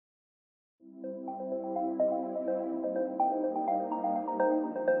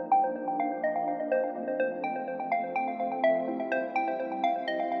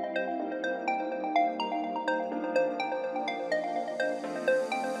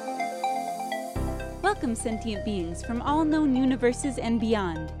Welcome, sentient beings from all known universes and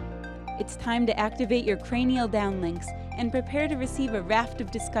beyond. It's time to activate your cranial downlinks and prepare to receive a raft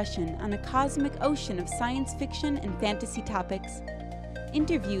of discussion on a cosmic ocean of science fiction and fantasy topics,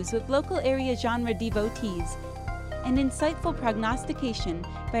 interviews with local area genre devotees, and insightful prognostication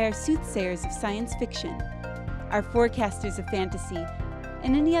by our soothsayers of science fiction, our forecasters of fantasy,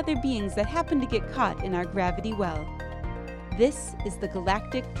 and any other beings that happen to get caught in our gravity well. This is the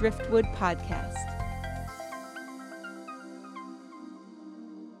Galactic Driftwood Podcast.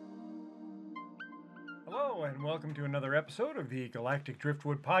 Hello, and welcome to another episode of the Galactic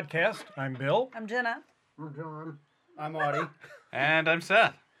Driftwood Podcast. I'm Bill. I'm Jenna. I'm John. I'm Audie. And I'm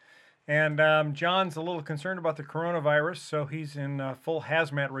Seth. And John's a little concerned about the coronavirus, so he's in full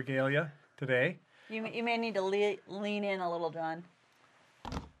hazmat regalia today. You may need to lean in a little, John.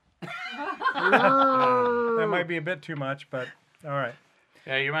 That might be a bit too much, but all right.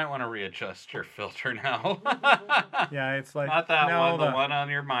 Yeah, you might want to readjust your filter now. Yeah, it's like... Not that no, one, the one on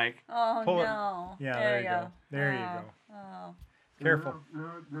your mic. Oh, Pull it. no. Yeah, there you go. There you go. Oh. Careful.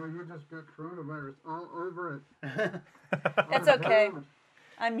 No, you just got coronavirus all over it. It's okay.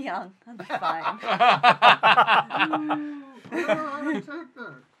 I'm young. I'm fine. I take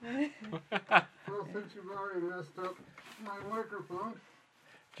that. Well, since you've already messed up my microphone.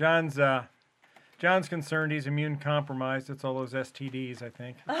 John's concerned he's immune compromised. It's all those STDs, I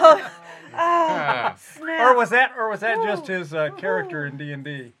think. Ah. Or was that just his character in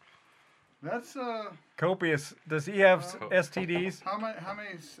D&D? That's Copious. Does he have STDs? how many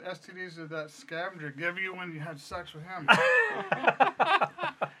STDs did that scavenger give you when you had sex with him?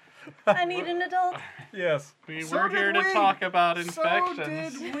 I need an adult. Yes. We're So here did to we. talk about So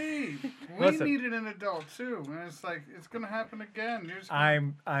infections. did we. We Listen. needed an adult too, and it's like it's gonna happen again. You're just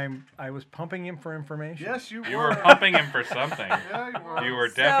gonna... I was pumping him for information. Yes, you You were. were pumping him for something. Yeah, you were. You were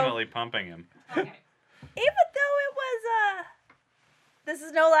definitely pumping him. Even though it was, this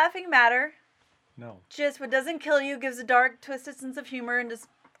is no laughing matter. No. Just what doesn't kill you gives a dark, twisted sense of humor and just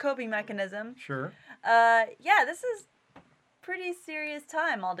coping mechanism. Sure. Yeah, this is pretty serious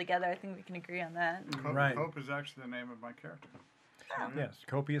time altogether. I think we can agree on that. Right. Cope is actually the name of my character. Yes.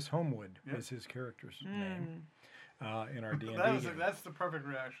 Copious Homewood Yep. is his character's name in our D&D game. That's the perfect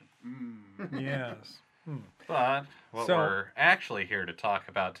reaction. Yes. But what So- we're actually here to talk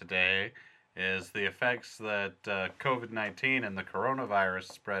about today is the effects that COVID-19 and the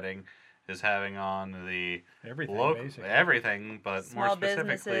coronavirus spreading is having on the Everything, basically. everything, but Small more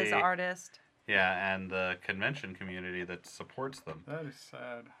specifically, businesses, artists. yeah, and the convention community that supports them. That is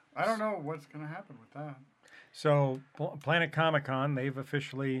sad. I don't know what's gonna happen with that. So, Planet Comic-Con, they've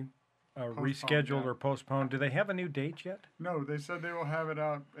officially rescheduled yeah. or postponed. Do they have a new date yet? No, they said they will have it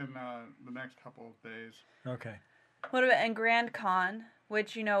out in the next couple of days. Okay. What about and Grand Con,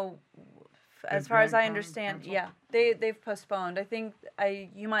 which as Did far as Grand I Con understand, cancel? yeah, they've postponed. I think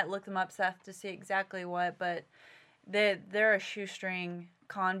you might look them up, Seth, to see exactly what, but they're a shoestring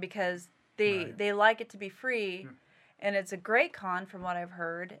con because they like it to be free, and it's a great con from what I've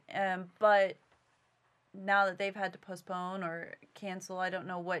heard. But now that they've had to postpone or cancel, I don't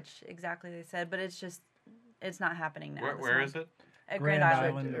know which exactly they said, but it's not happening now. Where is it? At Grand Grand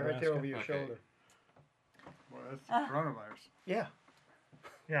Island. Island. Right there over your Okay. shoulder. Well, that's the coronavirus. Yeah.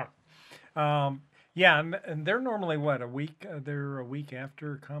 Yeah. Yeah, and they're normally, what, a week? They're a week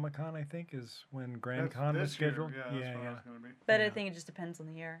after Comic-Con, I think, is when Grand That's Con was this year. scheduled. Yeah, that's when it's gonna be. But Yeah. I think it just depends on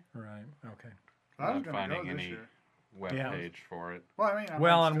the year. Right, okay. I was Not gonna finding go this any year. web Yeah. page for it. Well, I mean,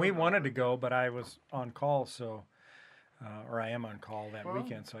 Well, I'm and we still wanted going. to go, but I was on call, so, or I am on call that Well,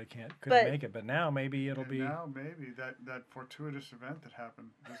 weekend, so I couldn't but- make it. But now maybe it'll And be. now maybe that fortuitous event that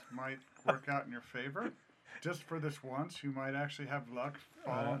happened just might work out in your favor. Just for this once, you might actually have luck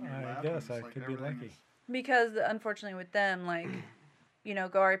fall on your I lap. guess and I it's like could be everything lucky. is- Because unfortunately with them, like,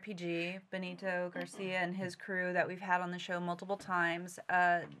 Go RPG, Benito Garcia and his crew that we've had on the show multiple times,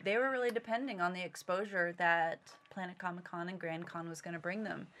 they were really depending on the exposure that Planet Comic Con and Grand Con was going to bring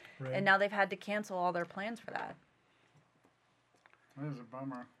them. Right. And now they've had to cancel all their plans for that. That is a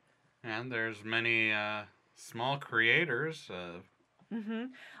bummer. And there's many small creators.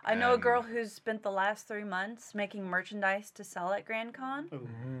 I know a And- girl who's spent the last 3 months making merchandise to sell at Grand Con.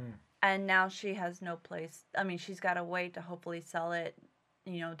 Mhm. And now she has no place. I mean, she's got to wait to hopefully sell it,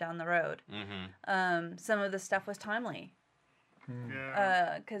 down the road. Mm-hmm. Some of the stuff was timely.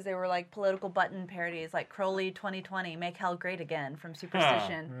 Yeah. because they were like political button parodies, like Crowley 2020, Make Hell Great Again from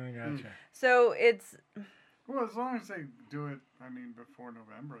Superstition. I gotcha. So it's Well, as long as they do it, I mean, before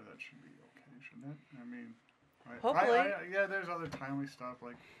November, that should be okay, shouldn't it? I mean, Hopefully. yeah, there's other timely stuff.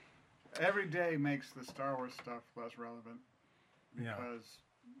 Like, every day makes the Star Wars stuff less relevant Yeah. because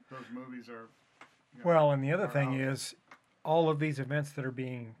those movies are. Well, and the other are thing out. is, all of these events that are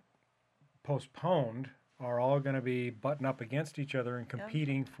being postponed are all going to be butting up against each other and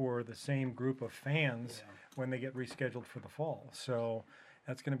competing for the same group of fans when they get rescheduled for the fall. So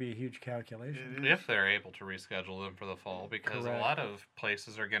that's going to be a huge calculation. It is. If they're able to reschedule them for the fall, because Correct. a lot of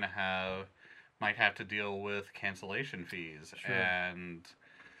places are going to might have to deal with cancellation fees Sure. and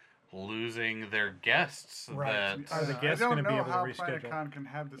losing their guests. Right. That Are the guests I gonna don't be know able to how reschedule? PlanetCon can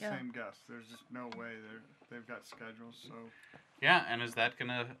have the Yeah. same guests. There's just no way they've got schedules. So yeah, and is that going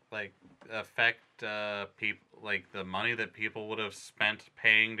to like affect people like the money that people would have spent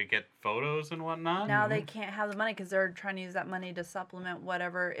paying to get photos and whatnot? now they can't have the money because they're trying to use that money to supplement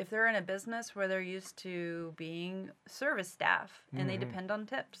whatever. If they're in a business where they're used to being service staff and they depend on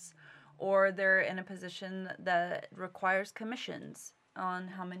tips, or they're in a position that requires commissions on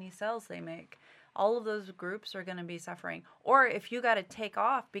how many sales they make, all of those groups are going to be suffering. Or if you got to take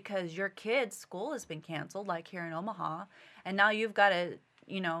off because your kid's school has been canceled, like here in Omaha, and now you've got to,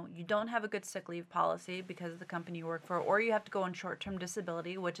 you don't have a good sick leave policy because of the company you work for, or you have to go on short-term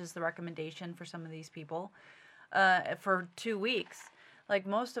disability, which is the recommendation for some of these people, for 2 weeks. Like,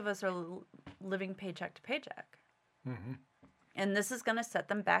 most of us are living paycheck to paycheck. Mm-hmm. And this is going to set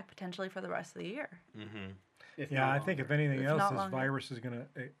them back potentially for the rest of the year. Mm-hmm. Yeah, I think if anything If else, not this longer. virus is going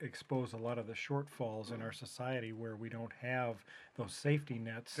to expose a lot of the shortfalls in our society where we don't have those safety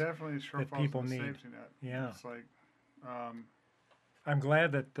nets. definitely shortfalls people in the need. safety net. Yeah. It's like, I'm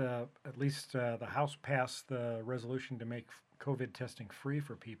glad that at least the House passed the resolution to make COVID testing free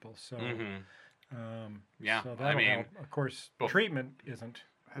for people. So, Yeah, so I that'll mean, help. Of course, bef- treatment isn't.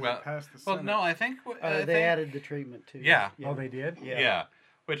 has Well- it passed the Well, Senate? no, I think I They think- added the treatment too. Yeah. Oh, they did? Yeah.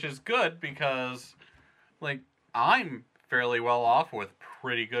 Which is good because, like, I'm fairly well off with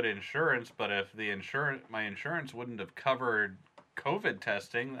pretty good insurance, but if my insurance wouldn't have covered COVID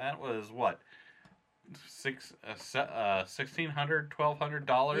testing, that was what, $1,600,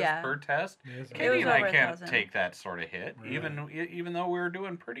 $1,200 Yeah. per test. Yes. It Katie was and I over can't 1,000. take that sort of hit, Right. even though we were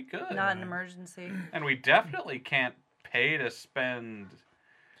doing pretty good. Not an emergency. And we definitely can't pay to spend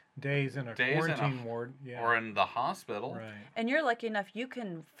Days in a Days in a- quarantine ward. Yeah. or in the hospital. Right. And you're lucky enough you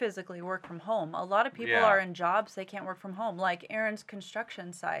can physically work from home. A lot of people Yeah. are in jobs they can't work from home, like Aaron's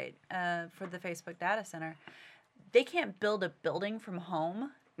construction site for the Facebook data center. They can't build a building from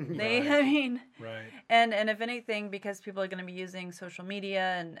home. They, I mean, Right. and if anything, because people are going to be using social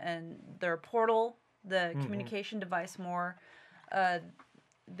media and their portal, the communication device more,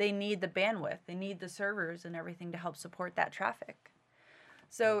 they need the bandwidth. They need the servers and everything to help support that traffic.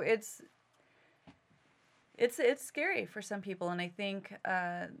 So it's scary for some people, and I think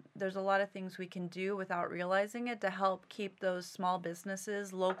there's a lot of things we can do without realizing it to help keep those small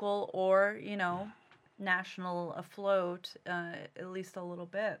businesses, local or national, afloat at least a little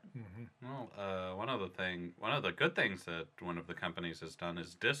bit. Well, one of the good things that one of the companies has done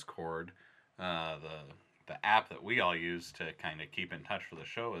is Discord, the app that we all use to kind of keep in touch for the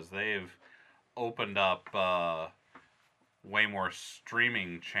show. Is they've opened up way more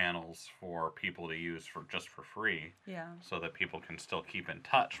streaming channels for people to use for free, Yeah, so that people can still keep in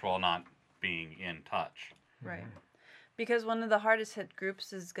touch while not being in touch. right. Because one of the hardest hit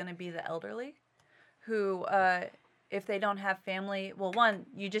groups is going to be the elderly, who, if they don't have family, well, one,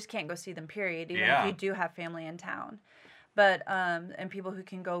 you just can't go see them, period, even Yeah. if you do have family in town. But, and people who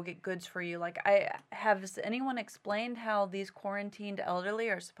can go get goods for you. Like, has anyone explained how these quarantined elderly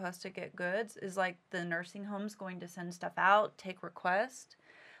are supposed to get goods? Is, like, the nursing homes going to send stuff out, take requests?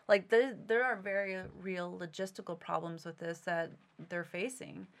 Like, there are very real logistical problems with this that they're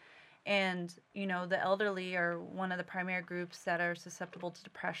facing. And, the elderly are one of the primary groups that are susceptible to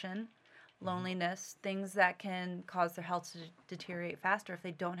depression, loneliness, things that can cause their health to deteriorate faster if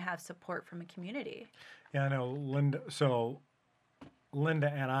they don't have support from a community. Yeah, I know Linda. So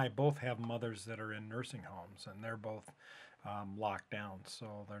Linda and I both have mothers that are in nursing homes, and they're both locked down.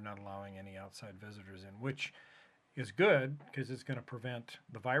 So they're not allowing any outside visitors in, which is good because it's going to prevent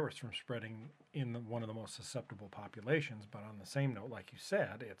the virus from spreading in one of the most susceptible populations. But on the same note, like you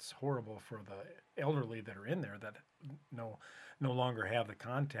said, it's horrible for the elderly that are in there that no longer have the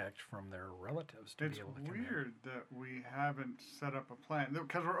contact from their relatives to It's be able to come in. weird that we haven't set up a plan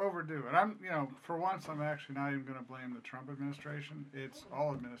because we're overdue. And I'm, for once, I'm actually not even going to blame the Trump administration. It's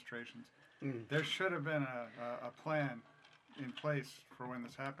all administrations. There should have been a plan in place for when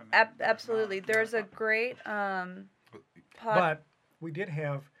this happened. Absolutely. There's a great But we did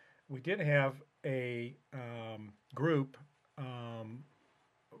have a group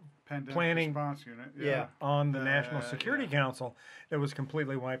pandemic planning response unit. Yeah. on the National Security Council that was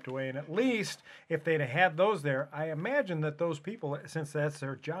completely wiped away. And at least if they'd have had those there, I imagine that those people, since that's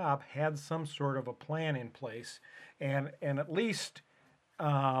their job, had some sort of a plan in place, and at least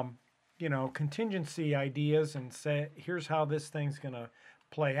contingency ideas, and say, here's how this thing's going to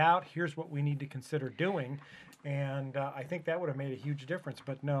play out. Here's what we need to consider doing. And I think that would have made a huge difference.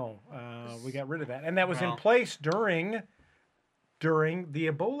 But no, we got rid of that. And that was in place during the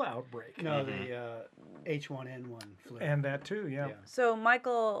Ebola outbreak. No, the H1N1 flu. And that too, yeah. So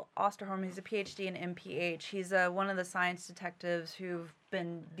Michael Osterholm, he's a PhD in MPH. He's one of the science detectives who've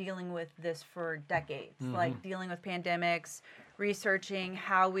been dealing with this for decades, like dealing with pandemics, researching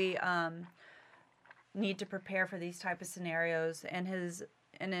how we need to prepare for these type of scenarios. And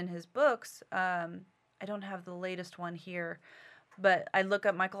in his books, I don't have the latest one here, but I look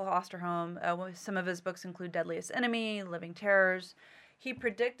up Michael Osterholm. Some of his books include Deadliest Enemy, Living Terrors. He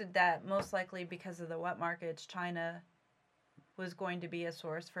predicted that most likely because of the wet markets, China was going to be a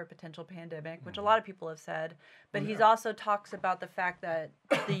source for a potential pandemic, which a lot of people have said. But he's also talks about the fact that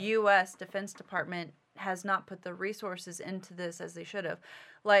the U.S. Defense Department has not put the resources into this as they should have.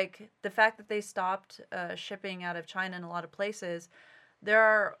 Like the fact that they stopped shipping out of China in a lot of places, there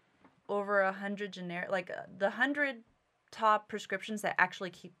are over 100 generic, the 100 top prescriptions that actually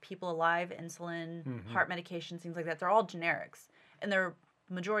keep people alive, insulin, heart medication, things like that, they're all generics. And the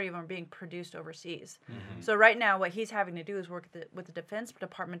majority of them are being produced overseas. So right now, what he's having to do is work with the Defense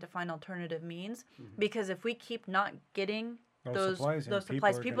Department to find alternative means, because if we keep not getting those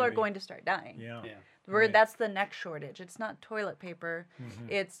supplies, people are going to start dying. Yeah. Right. That's the next shortage. It's not toilet paper,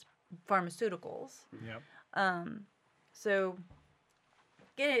 it's pharmaceuticals. Yep. So,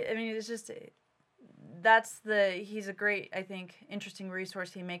 it's just, he's a great, I think, interesting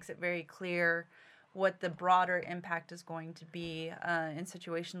resource. He makes it very clear what the broader impact is going to be in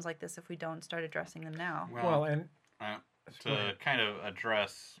situations like this if we don't start addressing them now. Well, and to kind of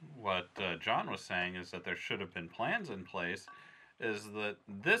address what John was saying is that there should have been plans in place, is that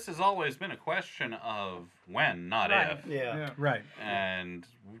this has always been a question of when, not if. Yeah. Right. And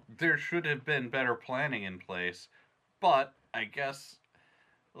there should have been better planning in place. But I guess,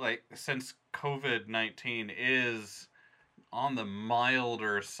 since COVID-19 is on the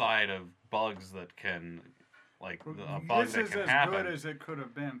milder side of bugs that can, a bug this that is can as happen. good as it could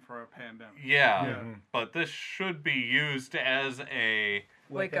have been for a pandemic. Yeah, but this should be used as a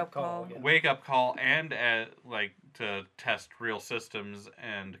Wake-up call. Yeah. wake-up call and to test real systems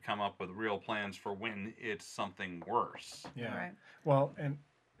and come up with real plans for when it's something worse. Yeah. Right. Well, and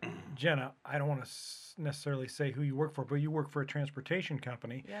Jenna, I don't want to necessarily say who you work for, but you work for a transportation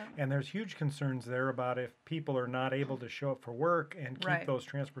company, and there's huge concerns there about if people are not able to show up for work and keep those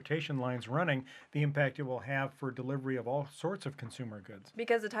transportation lines running, the impact it will have for delivery of all sorts of consumer goods.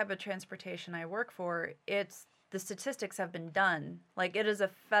 Because the type of transportation I work for, the statistics have been done. It is a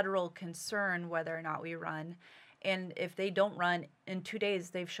federal concern whether or not we run. And if they don't run, in 2 days,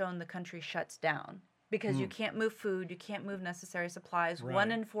 they've shown the country shuts down. Because you can't move food, you can't move necessary supplies. Right.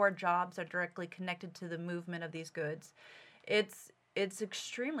 1 in 4 jobs are directly connected to the movement of these goods. It's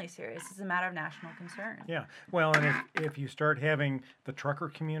extremely serious. It's a matter of national concern. Yeah. Well, and if you start having the trucker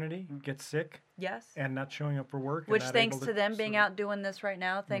community get sick Yes. and not showing up for work, and Which, not thanks able to them being out doing this right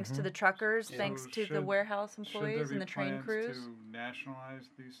now, thanks to the truckers, thanks to the should- warehouse Should employees there be and the train plans crews. to nationalize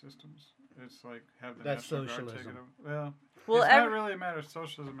these systems? It's have the That's National Guard take socialism. it over. Well, it's not really a matter of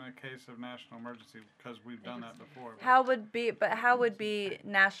socialism in a case of national emergency because we've done that before. How would be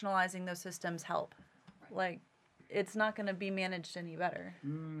nationalizing those systems help? It's not going to be managed any better.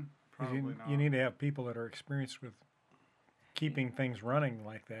 Probably not. you need to have people that are experienced with keeping things running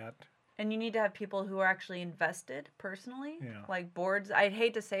like that. And you need to have people who are actually invested personally, Yeah. like boards. I'd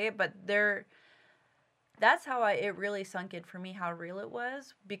hate to say it, but that's how it really sunk in for me how real it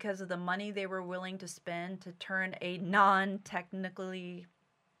was, because of the money they were willing to spend to turn a non-technically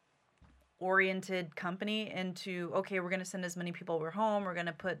oriented company into, okay, we're going to send as many people we're home, we're going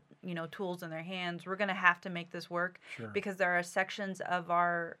to put tools in their hands, we're going to have to make this work. Sure. Because there are sections of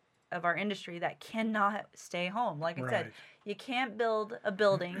our industry that cannot stay home. Like I said, Right. you can't build a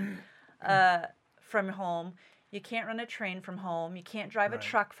building from home. You can't run a train from home. You can't drive a Right.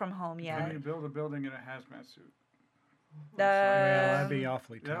 truck from home Can yet. you build a building in a hazmat suit? Well, that'd be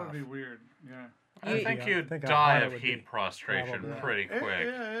awfully That tough. would be weird. Yeah. I You- think I you'd think how die hot it of would heat be. prostration Probably. pretty quick.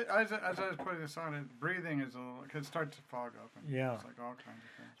 As I was putting this on, breathing is a little, it starts to fog up. And Yeah. It's like all kinds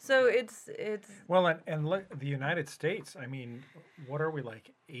of things. So it's Well, and look, the United States, I mean, what are we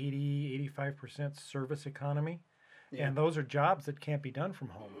like 85% service economy? Yeah. And those are jobs that can't be done from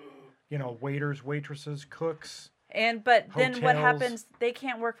home. You know, waiters, waitresses, cooks. but then what Hotels. happens? They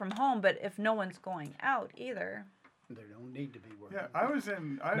can't work from home, but if no one's going out either. They don't need to be working. Yeah, I was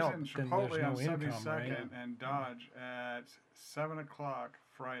in No, in then Chipotle there's on no income, 72nd right? and Dodge at 7 o'clock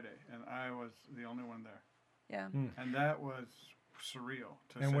Friday, and I was the only one there, Yeah. and that was surreal.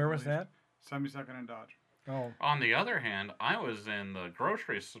 To And say where the was least. that? 72nd and Dodge. Oh, On the other hand, I was in the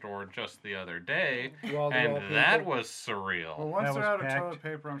grocery store just the other day, Wall-to-wall and that people. was surreal. Well, once That they're was out of packed. toilet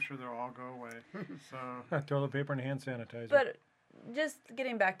paper, I'm sure they'll all go away. So toilet paper and hand sanitizer. But just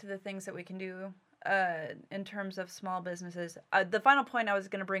getting back to the things that we can do in terms of small businesses, the final point I was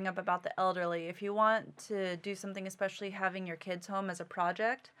going to bring up about the elderly, if you want to do something, especially having your kids home as a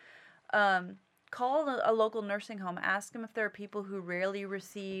project, call a local nursing home. Ask them if there are people who rarely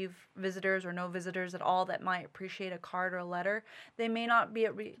receive visitors or no visitors at all that might appreciate a card or a letter. They may not be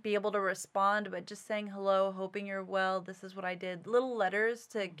able to respond, but just saying hello, hoping you're well, this is what I did. Little letters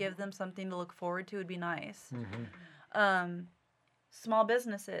to give them something to look forward to would be nice. Small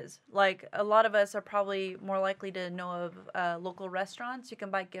businesses, like a lot of us are probably more likely to know of local restaurants. You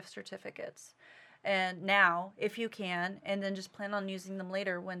can buy gift certificates. And now, if you can, and then just plan on using them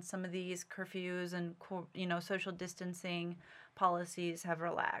later when some of these curfews and social distancing policies have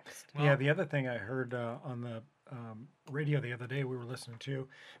relaxed. Yeah, the other thing I heard on the radio the other day we were listening to,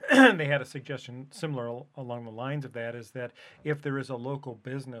 they had a suggestion similar along the lines of that, is that if there is a local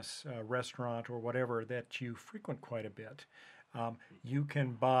business, restaurant or whatever that you frequent quite a bit, you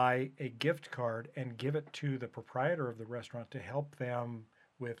can buy a gift card and give it to the proprietor of the restaurant to help them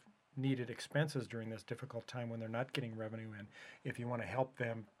with needed expenses during this difficult time when they're not getting revenue in, if you want to help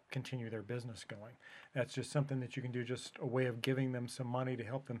them continue their business going. That's just something that you can do, just a way of giving them some money to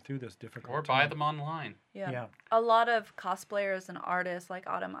help them through this difficult Or time. buy them online. Yeah. A lot of cosplayers and artists like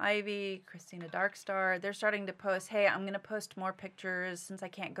Autumn Ivy, Christina Darkstar, they're starting to post, hey, I'm going to post more pictures since I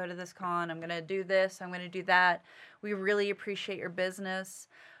can't go to this con. I'm going to do this. I'm going to do that. We really appreciate your business.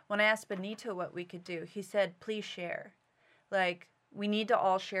 When I asked Benito what we could do, he said, please share. Like, we need to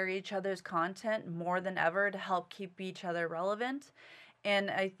all share each other's content more than ever to help keep each other relevant.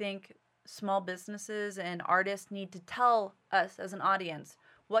 And I think small businesses and artists need to tell us as an audience,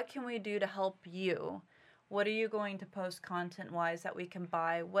 what can we do to help you? What are you going to post content-wise that we can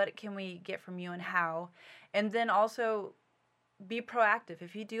buy? What can we get from you and how? And then also be proactive.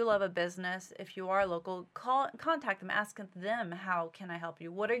 If you do love a business, if you are local, contact them, ask them, how can I help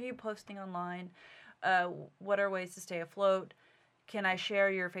you? What are you posting online? What are ways to stay afloat? Can I share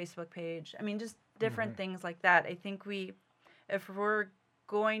your Facebook page? I mean, just different things like that. I think if we're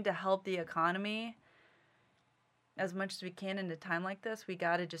going to help the economy as much as we can in a time like this, we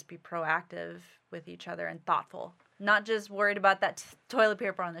got to just be proactive with each other and thoughtful. Not just worried about that toilet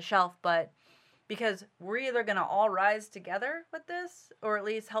paper on the shelf, but because we're either going to all rise together with this or at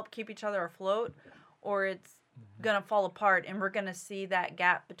least help keep each other afloat, or it's going to fall apart and we're going to see that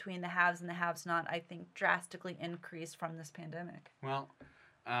gap between the haves and the haves not, I think, drastically increase from this pandemic. Well,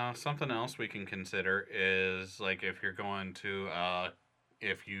 something else we can consider is, like, if you're going to,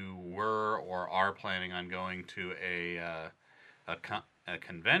 if you were or are planning on going to a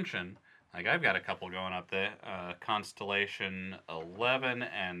convention, like I've got a couple going up there, Constellation 11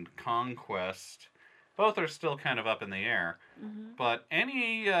 and Conquest, both are still kind of up in the air, but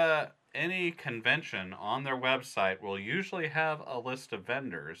any convention on their website will usually have a list of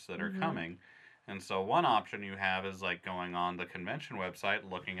vendors that are coming. And so one option you have is like going on the convention website,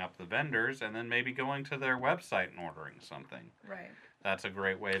 looking up the vendors, and then maybe going to their website and ordering something. Right. That's a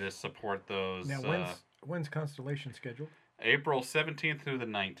great way to support those. Now, when's Constellation scheduled? April 17th through the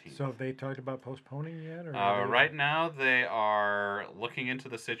 19th. So have they talked about postponing yet? Or are they- Right now, they are looking into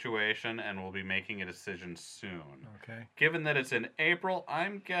the situation and will be making a decision soon. Okay, Given that it's in April,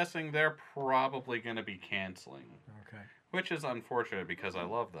 I'm guessing they're probably going to be canceling, okay, which is unfortunate because I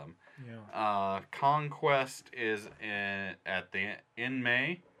love them. yeah. Conquest is in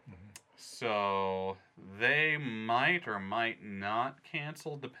May, so they might or might not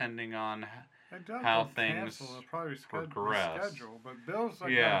cancel depending on. I doubt How they'll things cancel. They'll probably progress. reschedule. But Bill's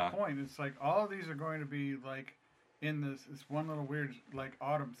like Yeah. got a point. It's like all of these are going to be like in this one little weird like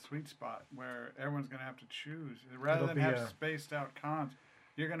autumn sweet spot where everyone's going to have to choose rather It'll than be have a- spaced out cons.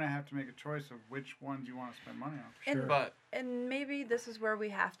 You're going to have to make a choice of which ones you want to spend money on. And, Sure. But and maybe this is where we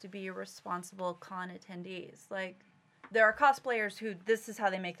have to be responsible con attendees. Like, there are cosplayers who this is how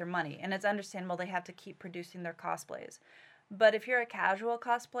they make their money, and it's understandable they have to keep producing their cosplays. But if you're a casual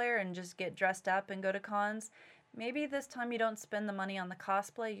cosplayer and just get dressed up and go to cons, maybe this time you don't spend the money on the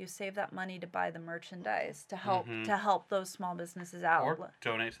cosplay. You save that money to buy the merchandise to help those small businesses out. Or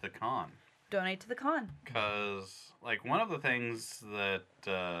donate to the con. Donate to the con. Because, like, one of the things that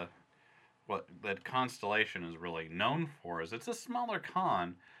that Constellation is really known for is it's a smaller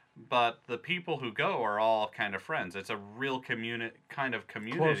con, but the people who go are all kind of friends. It's a real kind of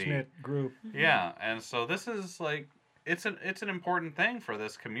community. Close-knit group. Yeah, and so this is like it's an important thing for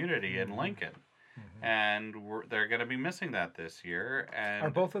this community in Lincoln, and they're going to be missing that this year. And Are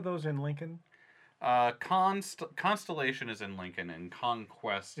both of those in Lincoln? Constellation is in Lincoln, and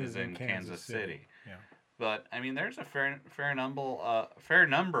Conquest is in Kansas City. Yeah. But I mean, there's a fair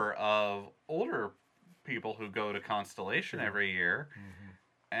number of older people who go to Constellation every year.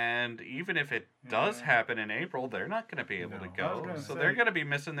 And even if it does happen in April, they're not going to be able to go. So they're going to be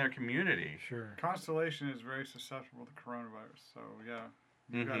missing their community. Sure. Constellation is very susceptible to coronavirus. So, yeah,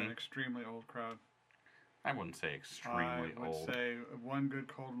 you've got an extremely old crowd. I wouldn't say extremely I would old. say one good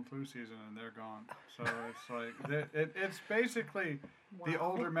cold and flu season and they're gone. So it's like, it's basically the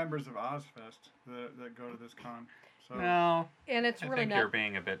older members of Ozfest that go to this con. So No, And it's I really think not. you're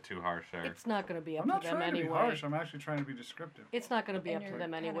being a bit too harsh there. It's not going to be up I'm not to them trying to be anyway. harsh. I'm actually trying to be descriptive. It's not going to be And up to you're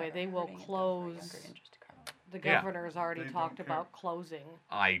them kinda anyway. They will hurting it for close. younger interest crowd. The Yeah. governor's already They don't talked care. about closing.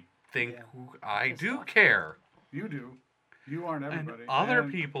 I think Yeah. I This do stuff. care. You do. You aren't And everybody. other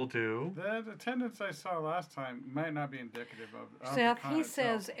And people do. The attendance I saw last time might not be indicative of the Seth, con he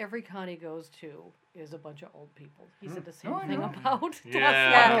itself. says every con he goes to is a bunch of old people. He said the No, same I thing know. about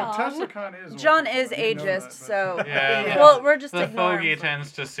Yeah. No, TeslaCon. TeslaCon is. John old is people. I know that, ageist, but- so Yeah. well, we're just The ignoring. fogey him.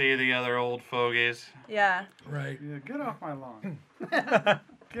 tends to see the other old fogies. Yeah. Right. Yeah, get off my lawn.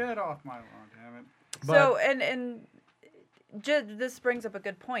 Get off my lawn, damn it. So and this brings up a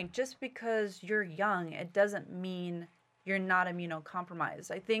good point. Just because you're young, it doesn't mean you're not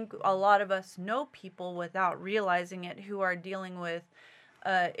immunocompromised. I think a lot of us know people without realizing it who are dealing with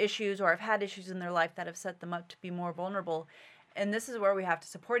issues or have had issues in their life that have set them up to be more vulnerable. And this is where we have to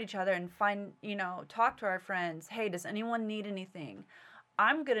support each other and find, talk to our friends. Hey, does anyone need anything?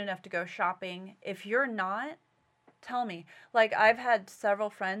 I'm good enough to go shopping. If you're not, tell me. Like, I've had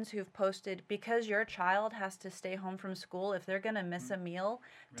several friends who've posted, because your child has to stay home from school, if they're going to miss a meal,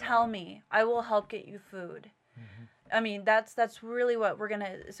 tell me. I will help get you food. I mean, that's really what we're going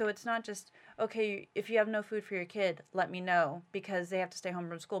to... So it's not just, okay, if you have no food for your kid, let me know, because they have to stay home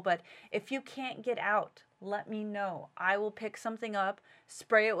from school. But if you can't get out, let me know. I will pick something up,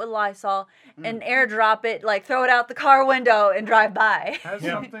 spray it with Lysol, and airdrop it, like throw it out the car window and drive by. Has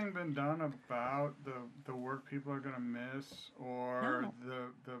something been done about the work people are going to miss, or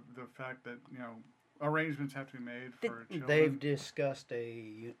the fact that arrangements have to be made for children? They've discussed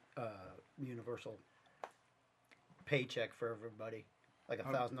a universal paycheck for everybody, like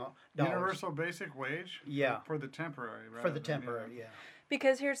 $1,000. Universal basic wage. Yeah. For the temporary. For the rather than, temporary, yeah.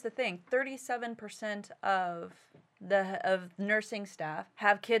 Because here's the thing, 37% of nursing staff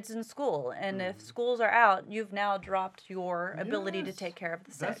have kids in school, and if schools are out, you've now dropped your ability to Yes. take care of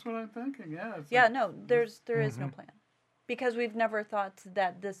the sick. That's what I'm thinking. Yeah. It's Yeah, like, no, there is no plan. Because we've never thought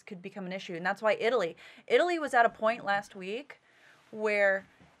that this could become an issue. And that's why Italy was at a point last week where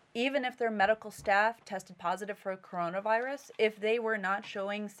even if their medical staff tested positive for coronavirus, if they were not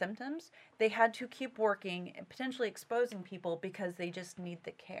showing symptoms, they had to keep working and potentially exposing people because they just need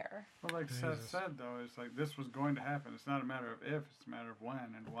the care. Well, like Seth said, though, it's like this was going to happen. It's not a matter of if, it's a matter of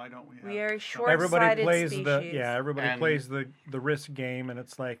when, and why don't we have... We are Everybody short-sighted plays species. everybody And- plays the risk game, and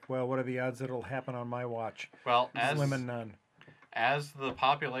it's like, well, what are the odds that it'll happen on my watch? Well, Slim and none. as the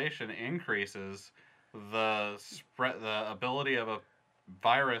population increases, the ability of a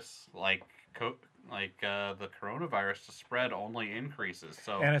virus like the coronavirus to spread only increases.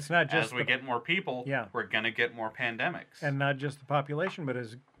 So And it's not just as we get more people, Yeah. we're gonna get more pandemics. and not just the population, but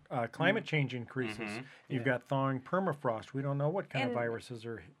as climate change increases, Mhm. you've got thawing permafrost. We don't know what kind of And- viruses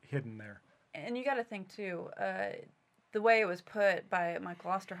are hidden there. And you got to think too, the way it was put by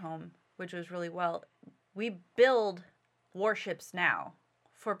Michael Osterholm, which was really well. We build warships now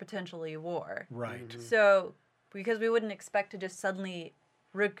for potentially war. Right. So because we wouldn't expect to just suddenly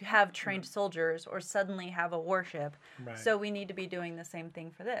have trained soldiers or suddenly have a warship, Right. so we need to be doing the same thing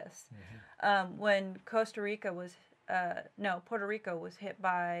for this. When Puerto Rico was hit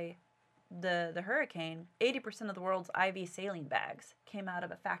by the hurricane, 80% of the world's IV saline bags came out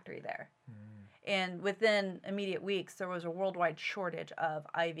of a factory there. And within immediate weeks, there was a worldwide shortage of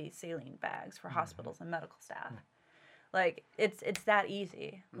IV saline bags for hospitals and medical staff. Like, it's that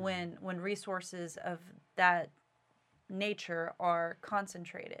easy when resources of that nature are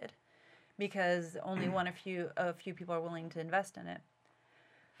concentrated because only a few people are willing to invest in it.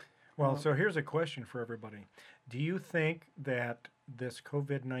 Well, so here's a question for everybody. Do you think that this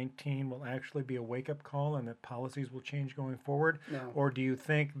COVID-19 will actually be a wake-up call and that policies will change going forward? No. Or do you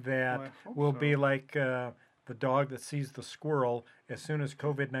think that Well, I hope we'll be so. like the dog that sees the squirrel? As soon as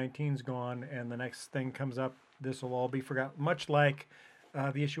COVID-19's gone and the next thing comes up, this will all be forgotten. Much like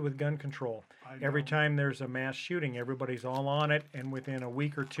the issue with gun control. Every know. time there's a mass shooting, everybody's all on it, and within a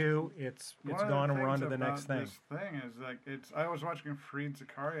week or two, it's One of gone the and we're on to things the next about thing. This thing is like I was watching Fareed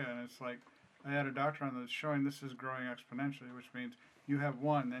Zakaria, and it's like I had a doctor on that's showing this is growing exponentially, which means you have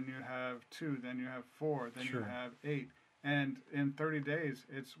 1, then you have 2, then you have 4, then Sure. you have 8, and in 30 days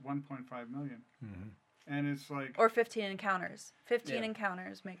it's 1.5 million. Mm-hmm. And it's like Or 15 encounters. 15 Yeah.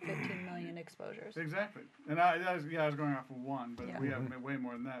 encounters make 15 million exposures. exactly. And I was going off of 1, but Yeah. we have way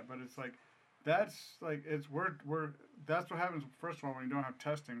more than that. But it's like that's like that's what happens first of all when you don't have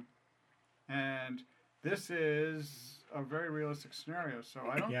testing, and this is a very realistic scenario. So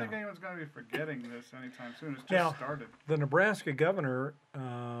I don't Yeah. think anyone's going to be forgetting this anytime soon. It's just Now, started. The Nebraska governor,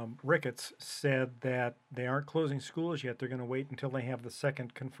 Ricketts, said that they aren't closing schools yet. They're going to wait until they have the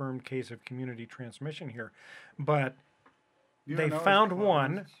second confirmed case of community transmission here. But You they don't know it's found closed.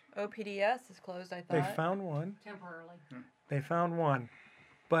 one. OPDS is closed, I They thought. found one. Temporarily. They found one.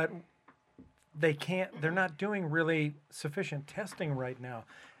 But they're not doing really sufficient testing right now.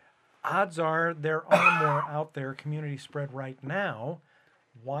 Odds are there are more out there community spread right now.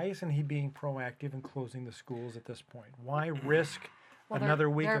 Why isn't he being proactive in closing the schools at this point? Why risk Well, another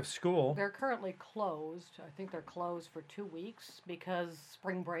week they're- of school? They're currently closed. I think they're closed for 2 weeks because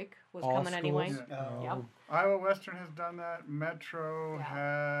spring break was All coming anyway. schools? Yeah. Yep. Iowa Western has done that. Metro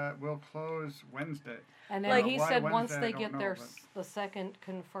Yeah. will close Wednesday. And then Like- he Why said Wednesday, once I they don't get know, their but- the second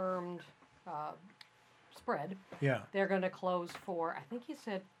confirmed spread, Yeah. they're going to close for, I think he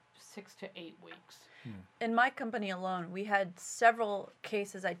said 6 to 8 weeks. In my company alone, we had several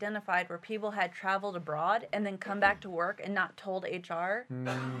cases identified where people had traveled abroad and then come back to work and not told HR.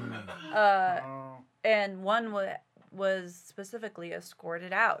 Oh, And one was specifically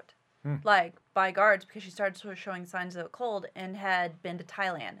escorted out, like by guards because she started sort of showing signs of a cold and had been to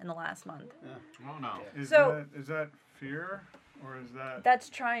Thailand in the last month. Oh no. is So- that fear or is that? That's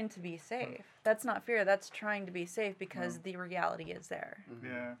trying to be safe. That's not fear. That's trying to be safe because the reality is there.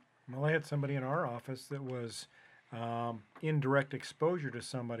 Yeah. Well, I had somebody in our office that was indirect exposure to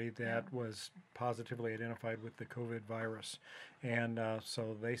somebody that was positively identified with the COVID virus. And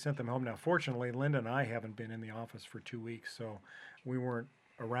so they sent them home. Now, fortunately, Linda and I haven't been in the office for 2 weeks, so we weren't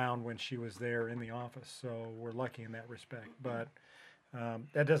around when she was there in the office. So we're lucky in that respect. But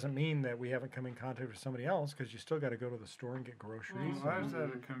that doesn't mean that we haven't come in contact with somebody else because you still got to go to the store and get groceries. Well, I was at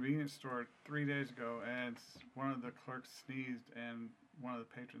a convenience store 3 days ago, and one of the clerks sneezed, and one of the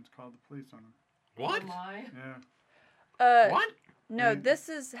patrons called the police on him. What? Oh my. Yeah. What? No, Mm. this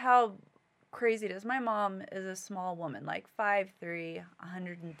is how crazy it is. My mom is a small woman, like 5'3",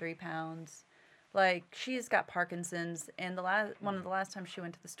 103 pounds. Like, she's got Parkinson's, and one of the last times she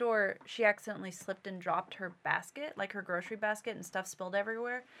went to the store, she accidentally slipped and dropped her basket, like her grocery basket, and stuff spilled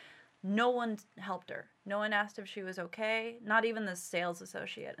everywhere. No one helped her. No one asked if she was okay. Not even the sales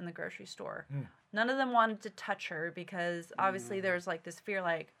associate in the grocery store. None of them wanted to touch her because obviously there was like this fear,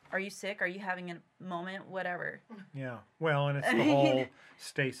 like, are you sick? Are you having a moment? Whatever. Yeah. Well, and it's the whole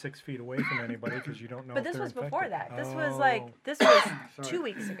stay 6 feet away from anybody because you don't know But if this they're was before infected. that. This was Oh, like, this was Sorry. 2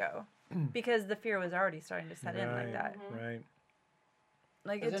 weeks ago because the fear was already starting to set in like Right. that. Right.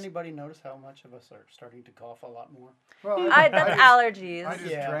 Like, Has it's, anybody noticed how much of us are starting to cough a lot more? Well, that's just- allergies. I just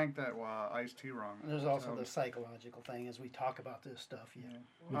Yeah. drank that iced tea wrong. There's also So, the psychological thing as we talk about this stuff. You know.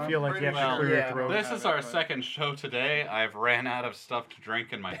 You I'm feel like pretty you have to sure- clear your Yeah. throat. This have is it, our but- second show today. I've ran out of stuff to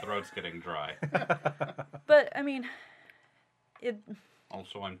drink and my throat's getting dry. But, I mean, it.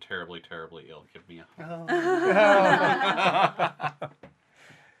 Also, I'm terribly, terribly ill. Give me a Oh.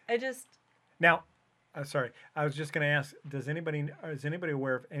 I just. Now, sorry, I was just going to ask: is anybody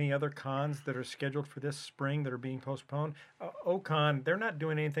aware of any other cons that are scheduled for this spring that are being postponed? OCon, they're not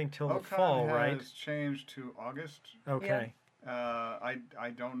doing anything till the OCon fall, has right? changed to August. Okay,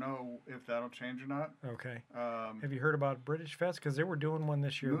 I don't know if that'll change or not. okay. Um, Have you heard about British Fest? Because they were doing one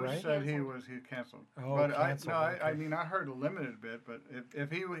this year, Moose right? said he canceled. Oh, but canceled, I okay. mean I heard a limited bit, but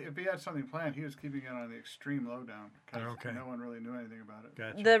if he had something planned, he was keeping it on the extreme lowdown because Okay. no one really knew anything about it.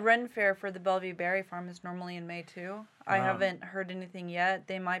 Gotcha. The Ren Fair for the Bellevue Berry Farm is normally in May too. I Ah. haven't heard anything yet.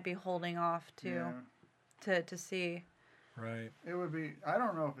 They might be holding off Yeah. to see. Right. It would be. I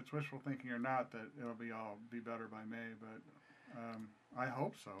don't know if it's wishful thinking or not that it'll be better by May, but I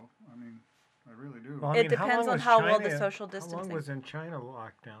hope so. I mean, I really do. Well, It how depends long on was how well the China- social How long distancing. was in China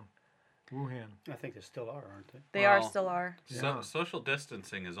lockdown? Wuhan. I think they still are, aren't they? They are Well, still are. Yeah. Social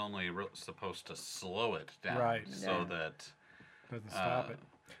distancing is only supposed to slow it down, Right. so Yeah. that Doesn't stop Uh, it.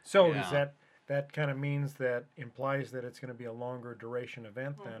 So yeah. does that kind of means that implies that it's going to be a longer duration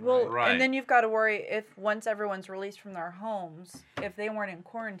event then, Well, right? Right. and then you've got to worry if once everyone's released from their homes, if they weren't in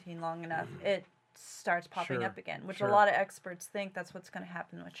quarantine long enough, it starts popping Sure, up again, which sure. a lot of experts think that's what's going to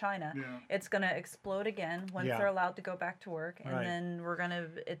happen with China. Yeah. It's going to explode again once Yeah. they're allowed to go back to work, and Right. then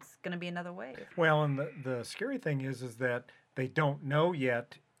it's going to be another wave. Well, and the scary thing is that they don't know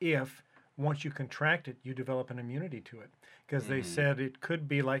yet if once you contract it, you develop an immunity to it. Because they said it could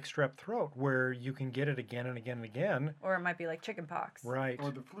be like strep throat, where you can get it again and again and again. Or it might be like chickenpox. Right,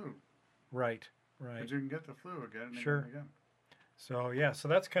 Or the flu. right. But you can get the flu again and Sure. again and again. So yeah, so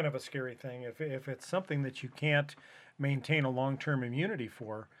that's kind of a scary thing. If it's something that you can't maintain a long-term immunity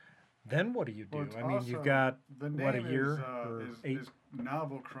for, then what do you do? Well, it's I mean, you've also- got The name what, a year or is 8?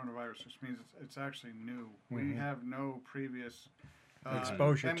 novel coronavirus, which means it's actually new. We Mhm. have no previous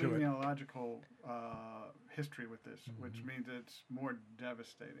Exposure to it. epidemiological history with this, which Mm-hmm. means it's more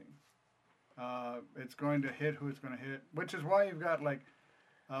devastating. It's going to hit who it's going to hit, which is why you've got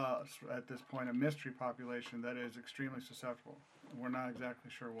at this point a mystery population that is extremely susceptible. We're not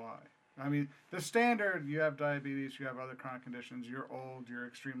exactly sure why. I mean, the standard, you have diabetes, you have other chronic conditions, you're old, you're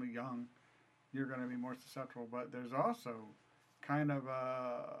extremely young, you're going to be more susceptible. But there's also kind of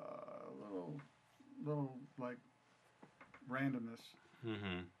a little like randomness.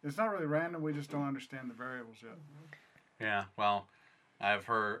 hmm It's not really random. We just don't understand the variables yet. Yeah, well, I've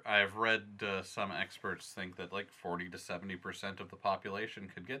read some experts think that like 40 to 70% of the population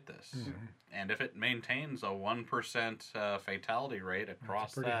could get this, and if it maintains a 1% fatality rate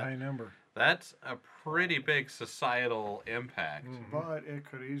across That's a pretty that, high number. that's a pretty big societal impact. But it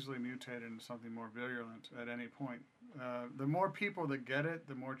could easily mutate into something more virulent at any point. The more people that get it,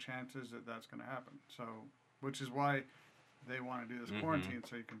 the more chances that that's going to happen. So, which is why they want to do this quarantine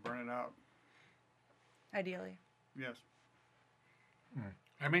so you can burn it out. Ideally. Yes.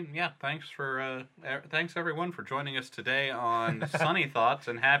 I mean, yeah. Thanks everyone for joining us today on Sunny Thoughts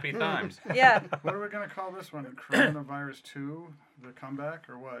and Happy Times. Yeah. What are we going to call this one? Coronavirus 2, the comeback,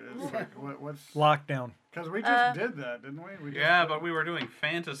 or what? It's like, what's... Lockdown. Because we just did that, didn't we? We just Yeah, did- but we were doing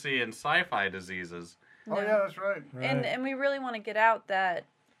fantasy and sci-fi diseases. Oh, yeah, that's right. And we really want to get out that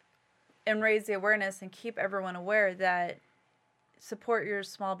and raise the awareness and keep everyone aware that support your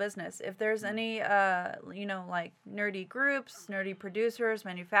small business. If there's any like nerdy groups, nerdy producers,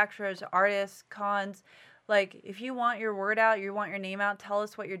 manufacturers, artists, cons, like if you want your word out, you want your name out, tell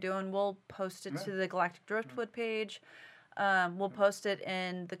us what you're doing. We'll post it to the Galactic Driftwood page. We'll post it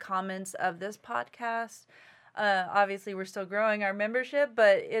in the comments of this podcast. Obviously we're still growing our membership,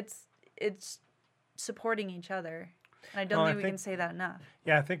 but it's supporting each other. And I don't Well, think I we think- can say that enough.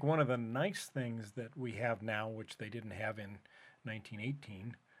 Yeah, I think one of the nice things that we have now, which they didn't have in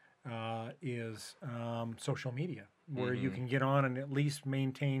 1918, is social media, where you can get on and at least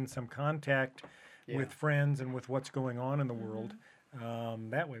maintain some contact with friends and with what's going on in the world.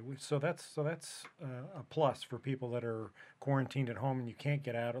 That way, so that's a plus for people that are quarantined at home and you can't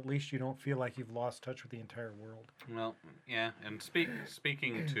get out. At least you don't feel like you've lost touch with the entire world. Well, yeah, and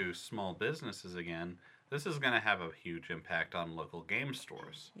speaking to small businesses again, this is going to have a huge impact on local game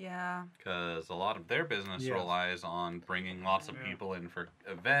stores Yeah. because a lot of their business Yes. relies on bringing lots of people in for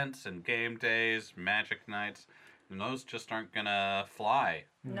events and game days, magic nights, and those just aren't going to fly.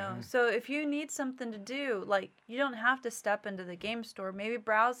 No. So if you need something to do, like you don't have to step into the game store. Maybe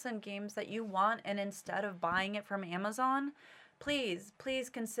browse some games that you want, and instead of buying it from Amazon, please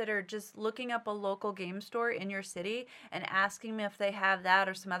consider just looking up a local game store in your city and asking them if they have that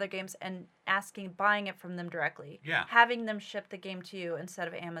or some other games, and buying it from them directly. Yeah. Having them ship the game to you instead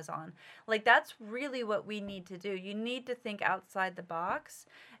of Amazon. Like that's really what we need to do. You need to think outside the box.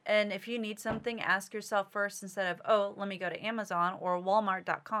 And if you need something, ask yourself first instead of, oh, let me go to Amazon or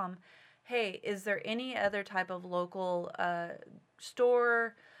Walmart.com. Hey, is there any other type of local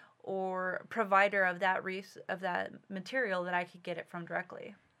store or provider of that material that I could get it from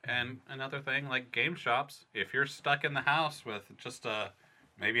directly? And another thing, like game shops, if you're stuck in the house with just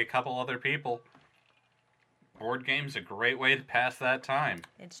maybe a couple other people, board games a great way to pass that time.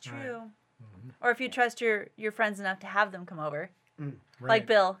 It's true. Or if you trust your friends enough to have them come over, like Right.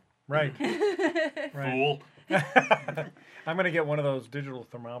 Bill. Right. Right. Fool. I'm going to get one of those digital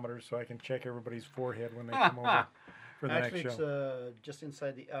thermometers so I can check everybody's forehead when they come over. for the Actually, next it's show? just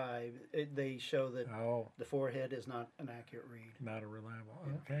inside the eye. They show that Oh, the forehead is not an accurate read. not a reliable.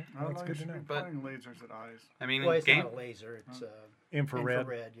 Okay, I don't that's know. You good to should know. be But- pointing lasers at eyes. I mean, Well, it's game, not a laser. It's Infrared.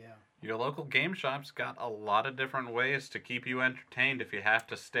 infrared. Yeah. your local game shop's got a lot of different ways to keep you entertained if you have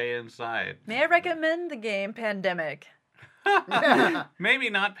to stay inside. May I recommend the game Pandemic? Maybe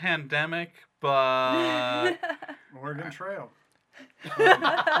not Pandemic, but Oregon Trail.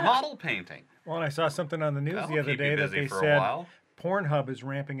 model painting. Well, and I saw something on the news That'll the other keep you day that busy they for a said while. Pornhub is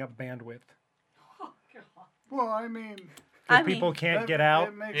ramping up bandwidth. Well, I mean, Because people can't that- get out.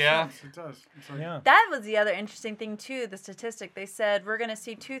 It makes Yeah. sense. It does. It's like, Yeah. That was the other interesting thing too. The statistic they said we're gonna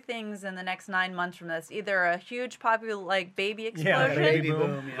see two things in the next 9 months from this: either a huge baby explosion, baby Baby boom.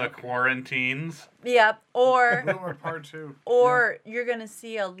 boom. The quarantines. yep, or Boomer Part 2. or you're gonna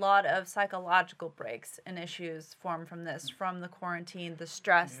see a lot of psychological breaks and issues form from this, from the quarantine, the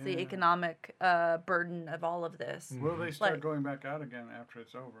stress, the Yeah. economic burden of all of this. Will they start Like- going back out again after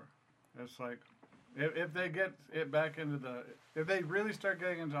it's over? It's like, if they get it back into if they really start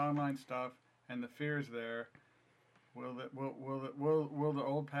getting into online stuff and the fear is there, will the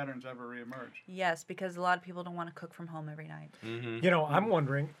old patterns ever reemerge? Yes, because a lot of people don't want to cook from home every night. Mm-hmm. You know, I'm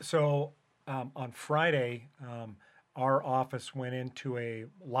wondering. So on Friday, our office went into a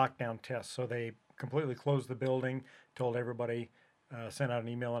lockdown test. So they completely closed the building, told everybody, sent out an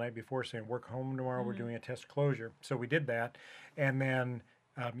email the night before saying, work home tomorrow. We're doing a test closure. So we did that. And then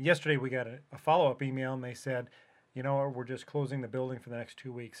yesterday we got a follow-up email, and they said, you know, we're just closing the building for the next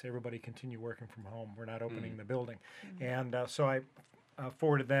 2 weeks. Everybody continue working from home. We're not opening the building. And so I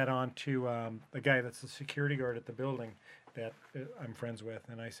forwarded that on to the guy that's the security guard at the building that I'm friends with.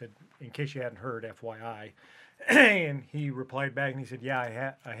 And I said, in case you hadn't heard, FYI. And he replied back and he said,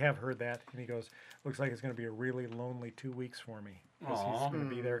 yeah, I have heard that. And he goes, looks like it's going to be a really lonely 2 weeks for me. Because Aw. he's going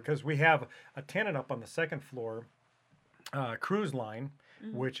to be there. Because we have a tenant up on the second floor, Cruise Line,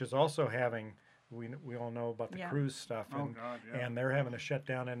 which is also having, we all know about the Yeah. cruise stuff. Oh, And, God, yeah. and they're having a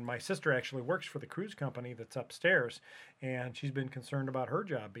shutdown. And my sister actually works for the cruise company that's upstairs, and she's been concerned about her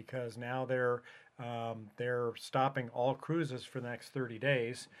job because now they're stopping all cruises for the next 30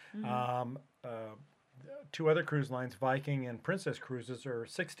 days. Two other cruise lines, Viking and Princess Cruises, are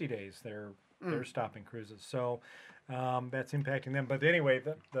 60 days. They're stopping cruises, so that's impacting them. But anyway,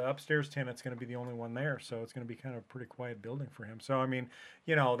 the upstairs tenant's going to be the only one there, so it's going to be kind of a pretty quiet building for him. So I mean,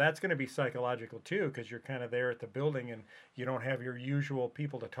 you know, that's going to be psychological too, because you're kind of there at the building and you don't have your usual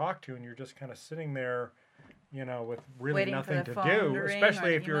people to talk to, and you're just kind of sitting there, you know, with really Waiting for nothing the to phone do, to ring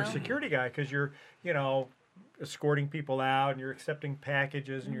especially or if you're a email. security guy, because you're, you know, escorting people out and you're accepting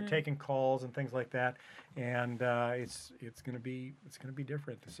packages and you're taking calls and things like that, and it's going to be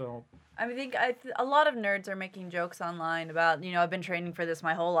different. So I think a lot of nerds are making jokes online about, you know, I've been training for this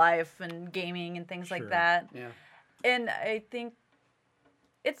my whole life and gaming and things Sure. like that. Yeah. And I think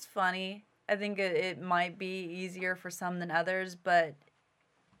it's funny. I think it might be easier for some than others, but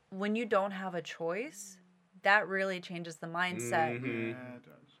when you don't have a choice, that really changes the mindset. Mhm. Yeah, it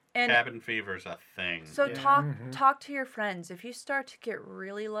does. And Cabin fever's a thing. so Yeah. talk to your friends. If you start to get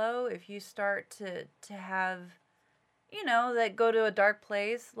really low, if you start to have, you know, that go to a dark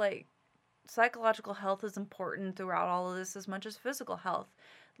place, like psychological health is important throughout all of this as much as physical health.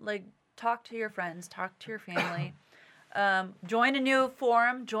 Like talk to your friends, talk to your family. Join a new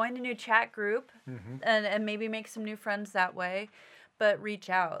forum, join a new chat group, and maybe make some new friends that way. But reach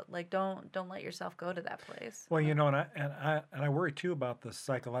out. Like don't let yourself go to that place. well, you know, and I worry too about the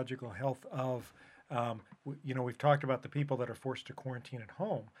psychological health of, you know, we've talked about the people that are forced to quarantine at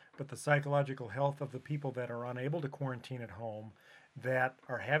home, but the psychological health of the people that are unable to quarantine at home, that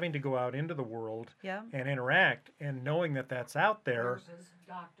are having to go out into the world Yeah. and interact, and knowing that that's out there, Nurses,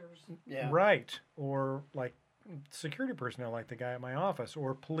 doctors. Yeah. right? Or like security personnel, like the guy at my office,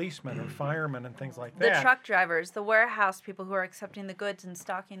 or policemen or firemen and things like The that. truck drivers, the warehouse people who are accepting the goods and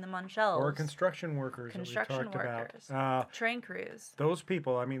stocking them on shelves. Or construction workers Construction that we talked workers. about. Train crews. Those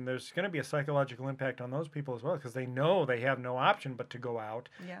people, I mean, there's going to be a psychological impact on those people as well, because they know they have no option but to go out.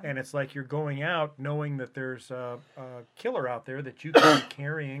 Yeah. And it's like you're going out knowing that there's a killer out there that you could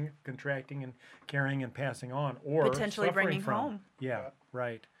be contracting and carrying and passing on, or Potentially suffering bringing from. home. Yeah,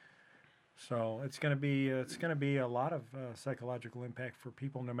 right. So it's going to be a lot of psychological impact for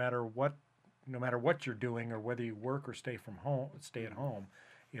people, no matter what you're doing, or whether you work or stay at home.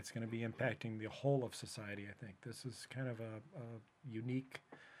 It's going to be impacting the whole of society. I think this is kind of a unique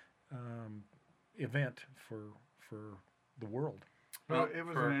event for the world. Well, Well, it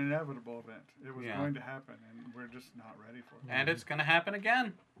was for- an inevitable event. It was Yeah. going to happen, and we're just not ready for it. And it's going to happen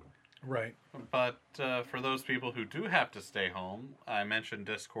again. Right. But for those people who do have to stay home, I mentioned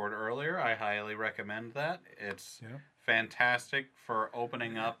Discord earlier. I highly recommend that. It's Yeah. fantastic for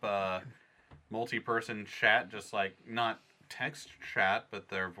opening up a multi-person chat, just like not text chat, but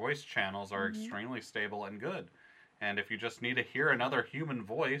their voice channels are extremely stable and good. And if you just need to hear another human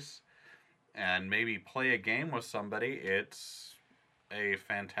voice and maybe play a game with somebody, it's a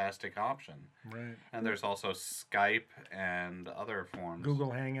fantastic option. Right. And there's also Skype and other forms.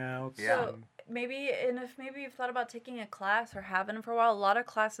 Google Hangouts. Yeah. So if maybe you've thought about taking a class or having them for a while, a lot of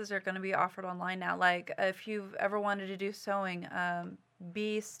classes are going to be offered online now. Like if you've ever wanted to do sewing,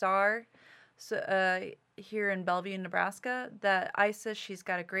 B Star, here in Bellevue, Nebraska, that Isa, she's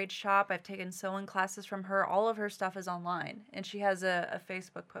got a great shop. I've taken sewing classes from her. All of her stuff is online, and she has a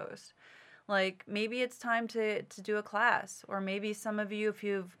Facebook post. Like maybe it's time to do a class, or maybe some of you, if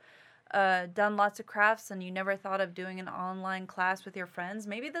you've done lots of crafts and you never thought of doing an online class with your friends,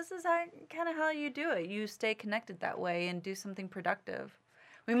 maybe this is kind of how you do it. You stay connected that way and do something productive.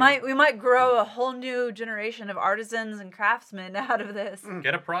 We might grow a whole new generation of artisans and craftsmen out of this.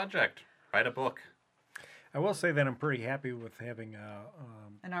 Get a project. Write a book. I will say that I'm pretty happy with having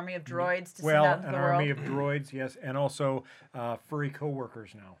An army of droids to send well, out into an the army world. of droids, yes, and also furry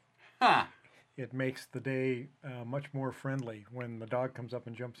coworkers now. Huh. It makes the day much more friendly when the dog comes up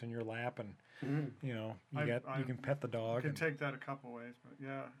and jumps in your lap, and you know you can pet the You dog. can and- take that a couple ways, but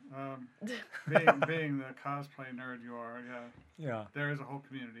yeah, being the cosplay nerd you are, yeah, there is a whole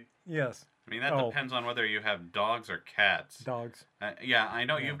community. yes, I mean, that Oh. depends on whether you have dogs or cats. dogs. Yeah, I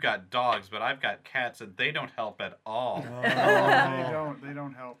know you've got dogs, but I've got cats, and they don't help at all. They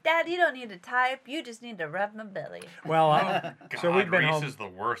don't help. Dad, you don't need to type. You just need to rub my belly. Well, God, so we've been Reese home. is the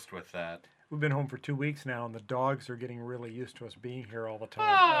worst with that. We've been home for 2 weeks now, and the dogs are getting really used to us being here all the time.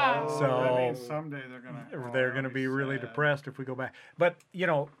 Ah. So that means someday they're gonna. they're going to be really sad. depressed if we go back. But you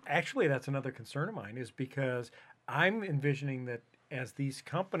know, actually, that's another concern of mine, is because I'm envisioning that as these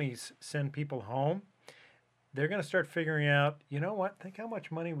companies send people home, they're going to start figuring out, you know what? Think how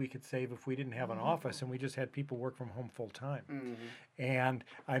much money we could save if we didn't have an office and we just had people work from home full time. And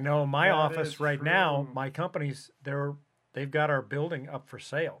I know my That office is right now, true. my company's they've got our building up for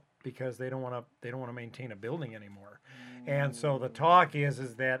sale because they don't want to maintain a building anymore. And so the talk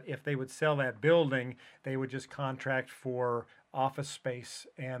is that if they would sell that building, they would just contract for office space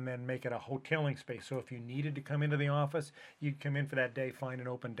and then make it a hoteling space. So if you needed to come into the office, you'd come in for that day, find an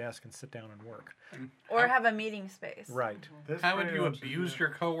open desk, and sit down and work. Or have a meeting space. Right. This How would pretty you much is abuse it.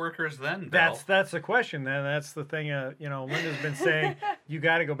 your coworkers then, Bill? That's the question. That's the thing. You know, Linda's been saying you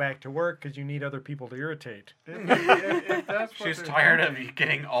got to go back to work because you need other people to irritate. If that's what She's they're tired of thinking- you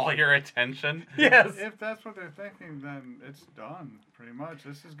getting all your attention. Yes. If that's what they're thinking, then it's done. Pretty much.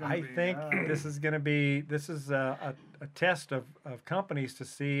 This is going I to be. think this is a test of companies to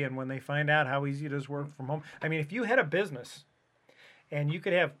see, and when they find out how easy it is to work from home. I mean, if you had a business and you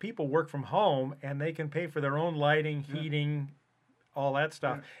could have people work from home and they can pay for their own lighting, heating, all that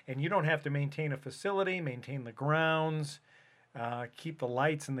stuff, and you don't have to maintain a facility, maintain the grounds, keep the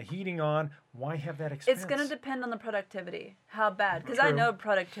lights and the heating on, why have that expense? It's going to depend on the productivity. How bad? Because I True. know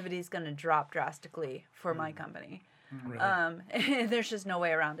productivity is going to drop drastically for my company. Really. There's just no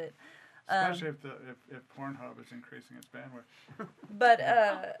way around it. Especially if Pornhub is increasing its bandwidth. But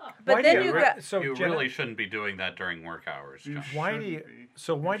Why then do you you- got So You Jenna, really shouldn't be doing that during work hours. You John. why do you? shouldn't be.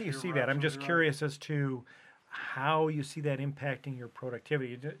 So why do you You're see that? I'm just absolutely right. curious as to how you see that impacting your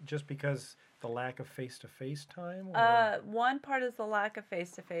productivity. Just because the lack of face-to-face time? Or? one part is the lack of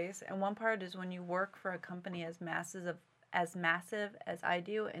face to face, and one part is when you work for a company as massive as I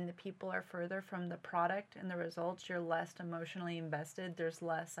do, and the people are further from the product and the results, you're less emotionally invested. There's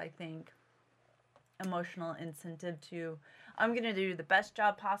less, I think, emotional incentive to, I'm going to do the best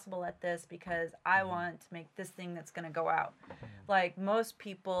job possible at this because I want to make this thing that's going to go out. Like most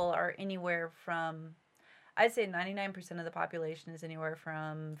people are anywhere from, I'd say 99% of the population is anywhere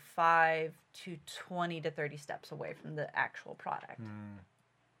from 5 to 20 to 30 steps away from the actual product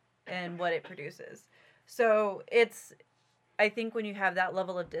and what it produces. So I think when you have that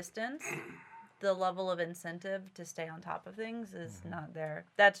level of distance, the level of incentive to stay on top of things is not there.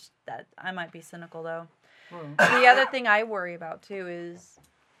 That I might be cynical though. Well, The other thing I worry about too is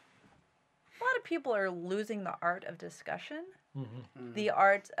a lot of people are losing the art of discussion, the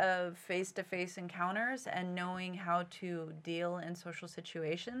art of face-to-face encounters, and knowing how to deal in social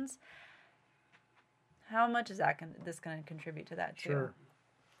situations. How much is this going to contribute to that too? Sure.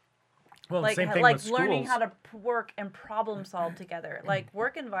 Well, Like the same thing like with learning schools. how to work and problem solve together. Like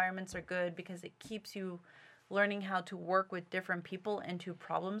work environments are good because it keeps you learning how to work with different people and to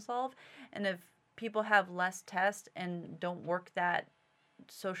problem solve. And if people have less test and don't work that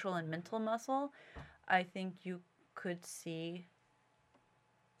social and mental muscle, I think you could see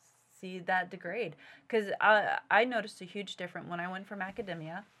see that degrade. Because I noticed a huge difference when I went from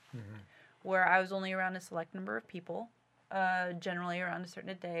academia, where I was only around a select number of people, generally around a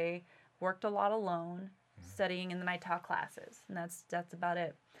certain day, worked a lot alone, studying, and then I taught classes, and that's about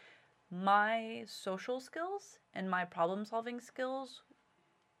it. My social skills and my problem-solving skills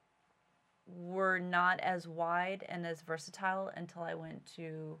were not as wide and as versatile until I went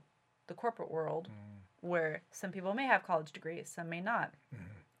to the corporate world, where some people may have college degrees, some may not.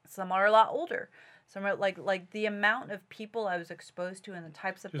 Some are a lot older. Some are like the amount of people I was exposed to and the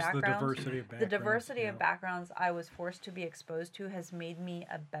types of Just backgrounds. the diversity of The backgrounds. diversity yeah. of backgrounds I was forced to be exposed to has made me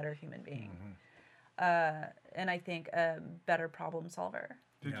a better human being. And I think a better problem solver.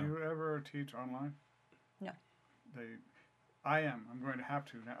 Did Yeah. you ever teach online? No. I'm going to have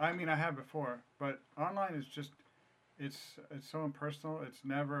to now. I mean, I have before, but online is just, it's so impersonal. It's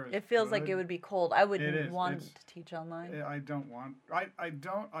never. As It feels like good. it would be cold. I It wouldn't is. want It's- to teach online. I don't want.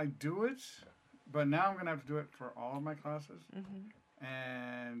 I do it, but now I'm gonna have to do it for all of my classes.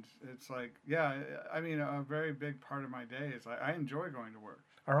 And it's like, yeah, I mean, a very big part of my day is I enjoy going to work.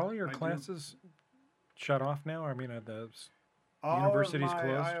 Are all your I do. classes shut off now? I mean, are the All University's of my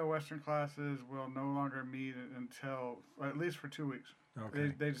closed? Iowa Western classes will no longer meet until at least for 2 weeks. okay?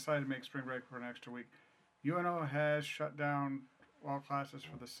 They decided to make spring break for an extra week. UNO has shut down all classes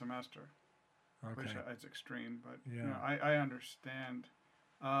for the semester, which Okay. is extreme, but Yeah. I understand.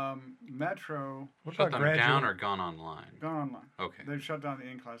 Metro What Shut about them down graduate? or gone online? gone online. Okay. They've shut down the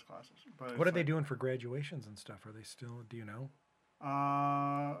in-class classes. But What are it's they like, doing for graduations and stuff? Are they still? Do you know?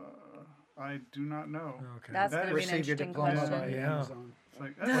 I do not know. Okay. That's That going to be is- an Receive your interesting diploma question. by Yeah. Amazon. It's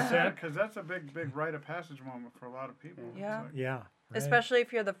like that's sad because that's a big rite of passage moment for a lot of people. It's Yeah. like- yeah. Right. Especially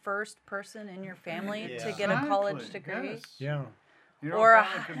if you're the first person in your family to Yeah. get a college Exactly, degree. yes. Yeah. Your Or a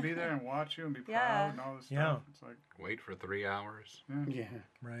family could be there and watch you and be proud Yeah. and all this Yeah. stuff. It's like Wait for 3 hours. Yeah.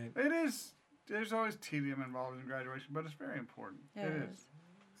 Right. it is. There's always tedium involved in graduation, but it's very important. Yeah, it it is. is.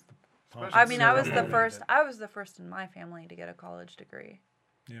 Especially I mean, I was the ceremony first. that- I was the first in my family to get a college degree.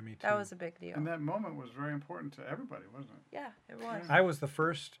 Yeah, me too. That was a big deal. And that moment was very important to everybody, wasn't it? Yeah, it was. I was the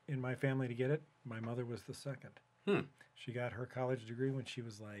first in my family to get it. My mother was the second. Hmm. She got her college degree when she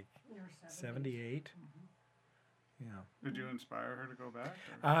was like 78. Yeah. Did you inspire her to go back?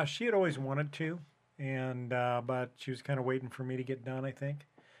 Or? She had always wanted to, and but she was kind of waiting for me to get done, I think.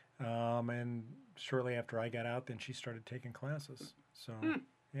 And shortly after I got out, then she started taking classes. So,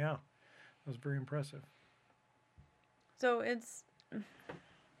 yeah, it was very impressive. So it's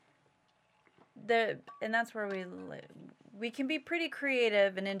and that's where we can be pretty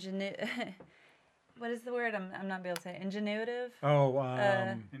creative and what is the word? I'm not be able to say ingenuitive, Oh,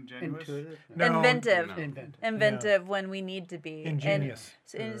 Ingenuous. Intuitive. no, inventive, no. Inventive. when we need to be ingenious.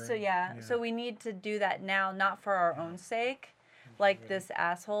 And so or- yeah, so we need to do that now, not for our own sake. Like this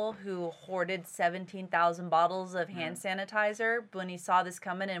asshole who hoarded 17,000 bottles of hand sanitizer when he saw this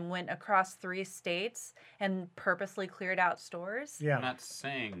coming and went across 3 states and purposely cleared out stores. Yeah. I'm not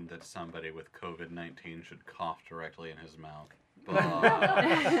saying that somebody with COVID-19 should cough directly in his mouth.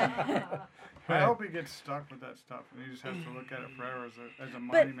 But I hope he gets stuck with that stuff, and he just has to look at it forever as a But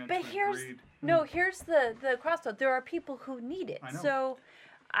monument but to here's greed. no here's the crossroad. There are people who need it. I know. So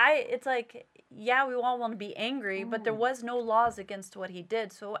it's like, yeah, we all want to be angry, but there was no laws against what he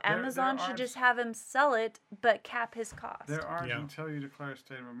did. So There Amazon should aren't- just have him sell it, but cap his cost. There aren't Yeah. until you declare a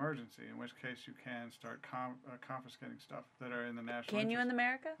state of emergency, in which case you can start confiscating stuff that are in the national Can you in interest.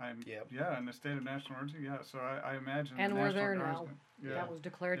 America? Yep. Yeah, in the state of national emergency, yeah. So I imagine And the we're National there Guard's now. gonna- yeah, That was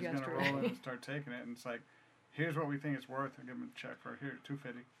declared is gonna roll in yesterday. and start taking it, and it's like, here's what we think it's worth, and give them a check for here,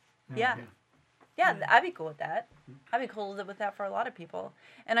 $250. Yeah. Yeah, I'd be cool with that. I'd be cool with that for a lot of people.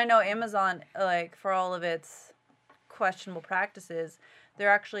 And I know Amazon, like, for all of its questionable practices,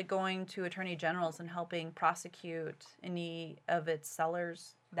 they're actually going to attorney generals and helping prosecute any of its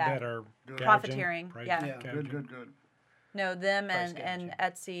sellers that are gouging, profiteering. price Yeah. Yeah. gouging. Good. No, them Price and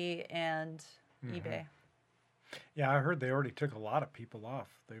Etsy and eBay. Yeah, I heard they already took a lot of people off.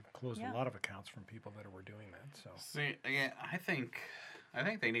 They've closed Yeah. a lot of accounts from people that were doing that. So see, yeah, I think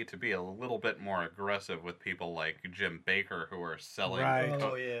they need to be a little bit more aggressive with people like Jim Baker who are selling Right.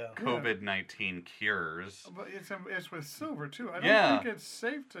 Oh, yeah. COVID-19 cures. But it's with silver too. I don't Yeah. think it's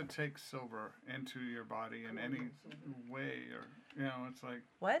safe to take silver into your body in any way, or it's like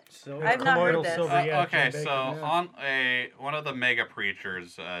What? So I've not heard colloidal this. silver. Yeah, Okay, Jim so Baker, one of the mega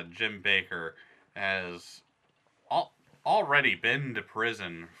preachers, Jim Baker, has already been to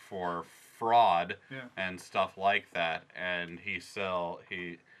prison for fraud Yeah. and stuff like that, and he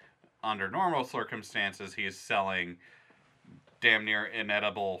under normal circumstances he's selling damn near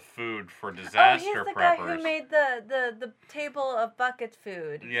inedible food for Oh, he's disaster the guy preppers. who made the table of bucket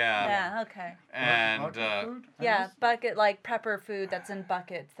food. Yeah. Yeah. Okay. And Bucket food? I Yeah, just- bucket like prepper food that's in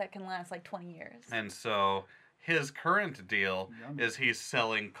buckets that can last like 20 years. and so his current deal Yummy. is he's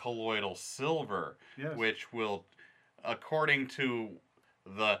selling colloidal silver, Yes. which will, according to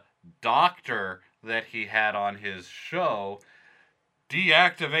the doctor that he had on his show,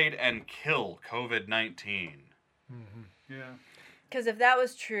 deactivate and kill COVID-19. Yeah. Because if that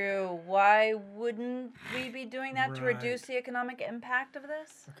was true, why wouldn't we be doing that to reduce Right. the economic impact of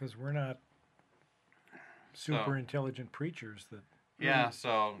this? Because we're not super intelligent preachers that. Yeah,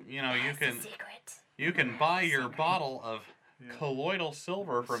 so you can buy your bottle of Yeah. colloidal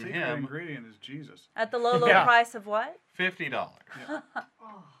silver The from secret him, ingredient is Jesus. At the low Yeah. price of what? $50.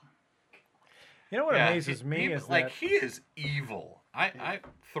 You know what Yeah, amazes me he, is like that he is evil. I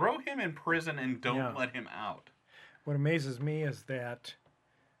throw him in prison and don't Yeah. let him out. what amazes me is that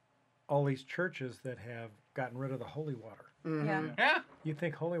all these churches that have gotten rid of the holy water. Yeah. Yeah. You'd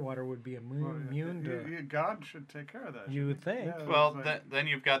think holy water would be immune to. God should take care of that. You would think. Yeah, Well, it's like- then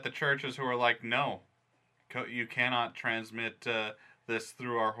you've got the churches who are like, no, you cannot transmit this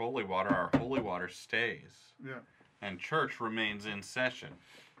through our holy water. Our holy water stays, yeah. and church remains in session.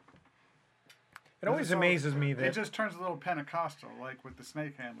 It always So, amazes me It that. just turns a little Pentecostal, like with the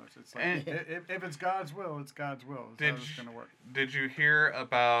snake handlers. It's like And- if it's God's will, it's God's will. It's Did how it's you- going to work. Did you hear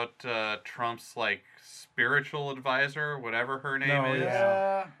about Trump's like spiritual advisor, whatever her name No, is?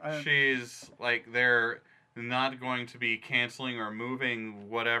 yeah. She's like they're not going to be canceling or moving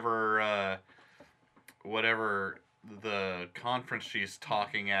whatever the conference she's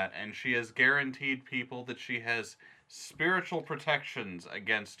talking at, and she has guaranteed people that she has spiritual protections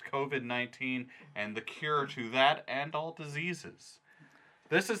against COVID-19 and the cure to that and all diseases.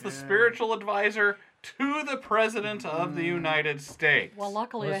 This is the Yeah. spiritual advisor to the President of the United States. Well,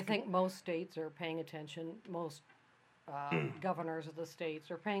 luckily, I Let's- think most states are paying attention. Most governors of the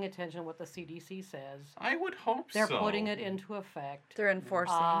states are paying attention what the CDC says. I would hope They're so. putting it into effect. They're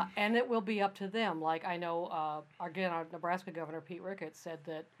enforcing. And it will be up to them. Like I know, again, our Nebraska Governor Pete Ricketts said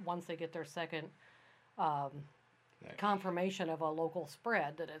that once they get their second confirmation of a local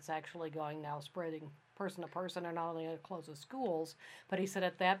spread, that it's actually going now spreading person to person, and not only going to close the schools, but he said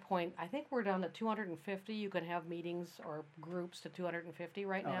at that point, I think we're down to 250. You can have meetings or groups to 250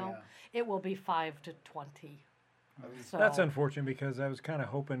 right Oh, now. yeah. It will be 5 to 20. So, That's unfortunate because I was kind of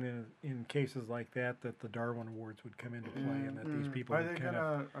hoping in cases like that the Darwin Awards would come into play and that these people Are would they kind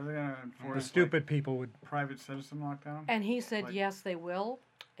of gonna enforce the stupid people would. private citizen lockdown? And he said, Like- yes, they will.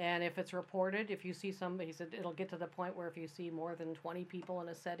 And if it's reported, if you see somebody, he said it'll get to the point where if you see more than 20 people in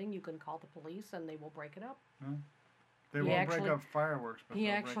a setting, you can call the police and they will break it up. They he won't actually- break up fireworks, but He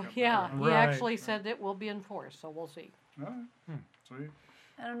they'll actually, break up yeah, fireworks. he Right. actually said it will be enforced. So we'll see. All right. Sweet.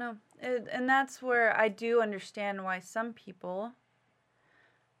 I don't know. And that's where I do understand why some people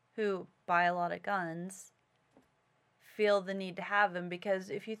who buy a lot of guns feel the need to have them,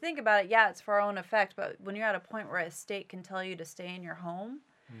 because if you think about it, yeah, it's for our own effect, but when you're at a point where a state can tell you to stay in your home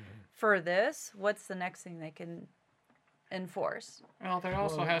for this, what's the next thing they can enforce? Well, there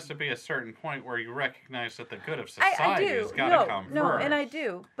also has to be a certain point where you recognize that the good of I society do. has got to come No, first. and I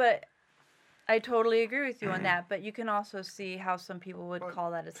do, but I totally agree with you on that. But you can also see how some people would But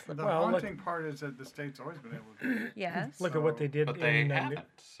call that a The slippery. Well, look- haunting part is that the state's always been able to do it. Yes. Look at what they did But they in haven't.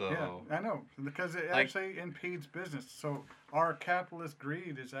 So Yeah, I know, because it Like- actually impedes business. So our capitalist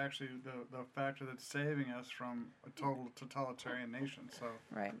greed is actually the factor that's saving us from a total totalitarian nation. So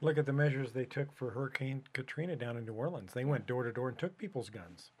Right. Look at the measures they took for Hurricane Katrina down in New Orleans. They went door to door and took people's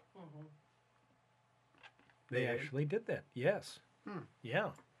guns. They actually did that. Yes.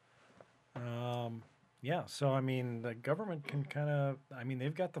 Yeah. Yeah. So I mean, the government can kind of. I mean,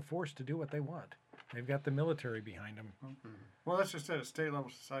 they've got the force to do what they want. They've got the military behind them. well, that's just it. A state level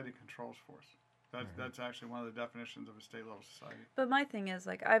society controls force. That's actually one of the definitions of a state level society. But my thing is,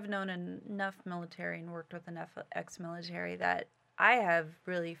 like, I've known enough military and worked with enough ex-military that I have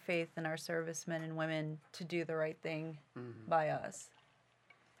really faith in our servicemen and women to do the right thing by us.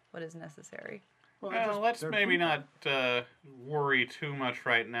 What is necessary. Well, well, let's they're maybe people. not worry too much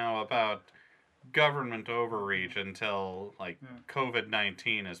right now about government overreach until like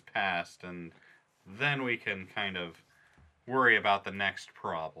COVID-19 has passed, and then we can kind of worry about the next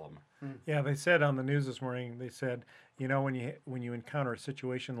problem. Yeah, they said on the news this morning. They said, you know, when you encounter a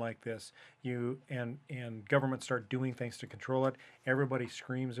situation like this, and governments start doing things to control it, everybody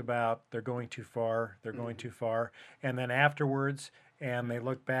screams about they're going too far, they're going too far, and then afterwards, and they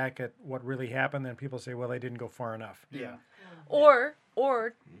look back at what really happened, and people say, well, they didn't go far enough. Yeah. Or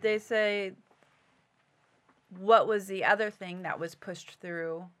they say what was the other thing that was pushed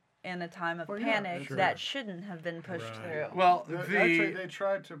through in a time of Well, yeah, panic sure. that shouldn't have been pushed Right. through? Well, Actually, they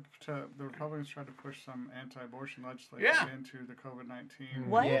tried to the Republicans tried to push some anti-abortion legislation Yeah. into the COVID-19.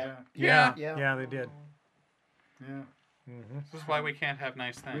 What? Yeah. Yeah. Yeah. They did. Yeah. Mm-hmm. This is why we can't have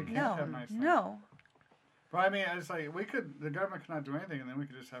nice We things. can't No, have nice things. no. But I mean, it's like the government cannot do anything, and then we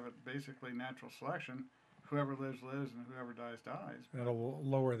could just have it basically natural selection. Whoever lives, lives, and whoever dies, dies. That'll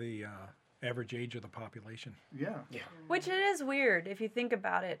lower the average age of the population. Yeah. Which it is weird if you think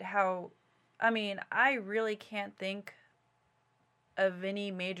about it. How, I mean, I really can't think of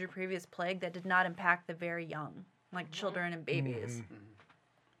any major previous plague that did not impact the very young, like children and babies. Mhm.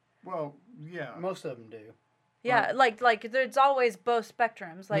 Well, yeah. Most of them do. Yeah, like there's always both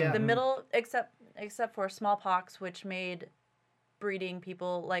spectrums. Like Yeah. the middle, except for smallpox, which made breeding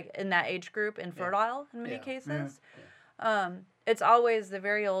people like in that age group infertile in many Yeah. cases. It's always the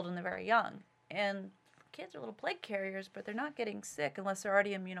very old and the very young, and kids are little plague carriers, but they're not getting sick unless they're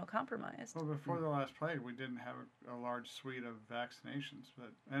already immunocompromised. Well, before the last plague, we didn't have a large suite of vaccinations,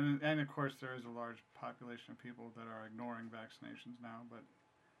 but and of course there is a large population of people that are ignoring vaccinations now. But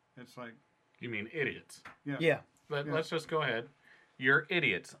it's like, You mean idiots? Yeah. But Yeah. let's just go ahead. You're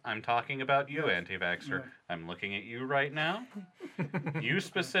idiots. I'm talking about you, Yes. anti-vaxxer. Yeah. I'm looking at you right now. You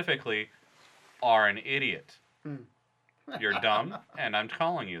specifically are an idiot. You're dumb, and I'm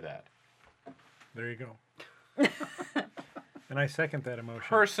calling you that. There you go. And I second that emotion.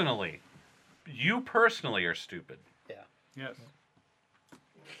 Personally. You personally are stupid. yes,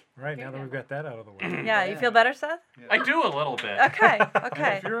 Right, now that we've got that out of the way. Yeah, you feel better, Seth? I do a little bit. Okay, and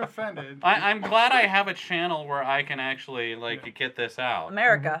okay. if you're offended, I'm glad I have a channel where I can actually get this out.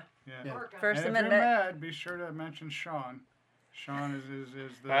 America, yeah. Yeah. First And if Amendment. you're mad, be sure to mention Sean. Sean is the.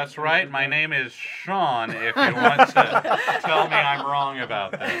 That's right. My name is Sean. If you want to tell me I'm wrong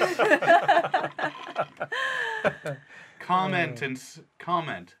about this,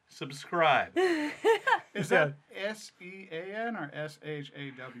 comment, subscribe. Is that SEAN or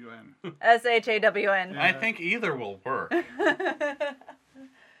SHAWN? SHAWN. I think either will work.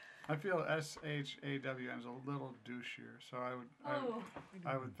 I feel SHAWN is a little douchier, so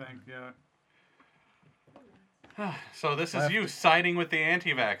I would think, yeah. So this is you siding with the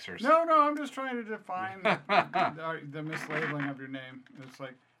anti-vaxxers. No, I'm just trying to define the mislabeling of your name. It's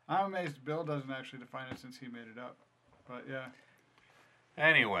like, I'm amazed Bill doesn't actually define it since he made it up. But yeah.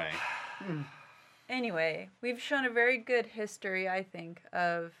 Anyway, we've shown a very good history, I think,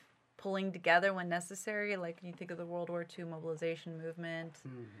 of pulling together when necessary. Like, when you think of the World War II mobilization movement,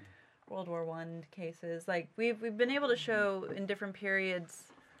 World War I cases. Like, we've been able to show in different periods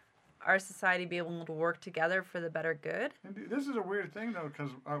our society be able to work together for the better good. And this is a weird thing, though,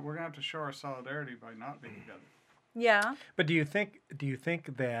 because we're going to have to show our solidarity by not being together. Yeah. But do you think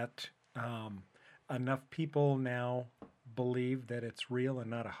that enough people now believe that it's real and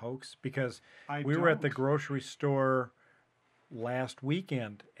not a hoax? Because we were at the don't. grocery store last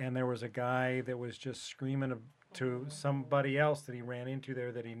weekend, and there was a guy that was just screaming to somebody else that he ran into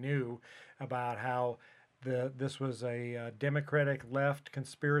there that he knew about how this was a Democratic left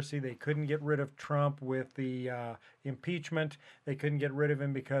conspiracy. They couldn't get rid of Trump with the impeachment. They couldn't get rid of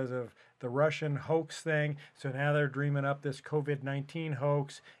him because of the Russian hoax thing. So now they're dreaming up this COVID-19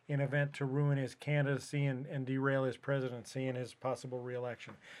 hoax in event to ruin his candidacy and derail his presidency and his possible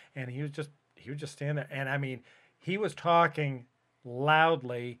reelection. And he was just standing there. And I mean, he was talking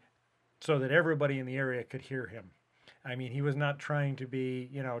loudly so that everybody in the area could hear him. I mean, he was not trying to be,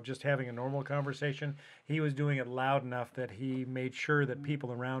 just having a normal conversation. He was doing it loud enough that he made sure that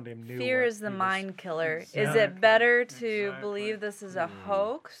people around him knew. Fear what is the he was- mind killer. Is Exactly, it better to exactly. believe this is a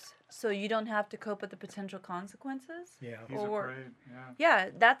hoax so you don't have to cope with the potential consequences? Yeah. He's Or- afraid, yeah. Yeah,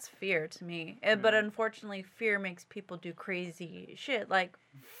 that's fear to me. But unfortunately, fear makes people do crazy shit, like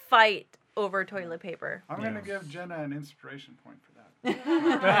fight over toilet paper. I'm going to give Jenna an inspiration point for that.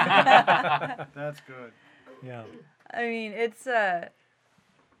 That's good. Yeah. I mean, it's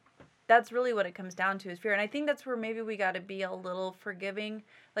that's really what it comes down to is fear, and I think that's where maybe we got to be a little forgiving.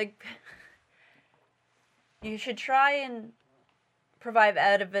 Like, you should try and provide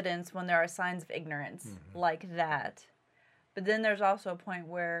evidence when there are signs of ignorance like that, but then there's also a point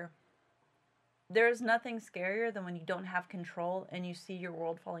where there's nothing scarier than when you don't have control and you see your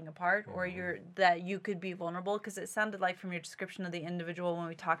world falling apart, or that you could be vulnerable. Because it sounded like from your description of the individual when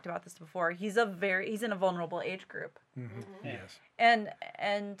we talked about this before, he's in a vulnerable age group, Yes. and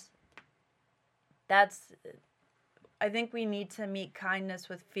that's, I think we need to meet kindness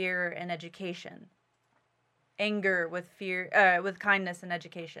with fear and education, anger with fear, with kindness and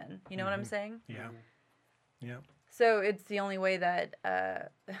education. You know what I'm saying? Yeah. Yeah. So it's the only way that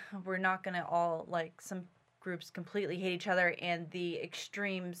we're not gonna all, like, some groups completely hate each other and the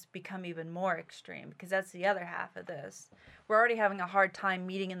extremes become even more extreme, because that's the other half of this. We're already having a hard time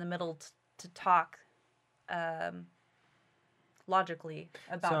meeting in the middle to talk logically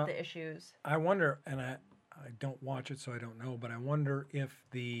about So- the issues. I wonder, and I don't watch it, so I don't know, but I wonder if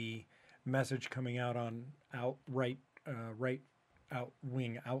the message coming out on right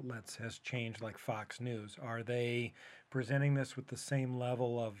wing outlets has changed, like Fox News. Are they presenting this with the same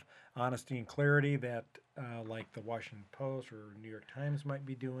level of honesty and clarity that like the Washington Post or New York Times might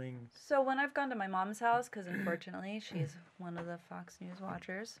be doing? So when I've gone to my mom's house, because unfortunately she's one of the Fox News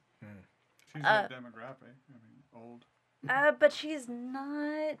watchers, She's a demographic. I mean, old. but she's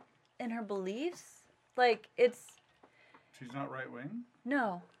not in her beliefs. Like, it's, She's not right wing.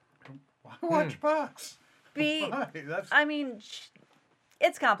 no. Why watch Fox? Be, Why? That's I mean,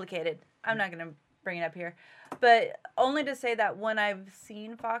 it's complicated. I'm not going to bring it up here. But only to say that when I've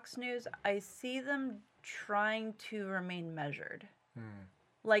seen Fox News, I see them trying to remain measured.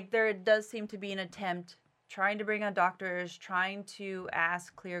 Like, there does seem to be an attempt trying to bring on doctors, trying to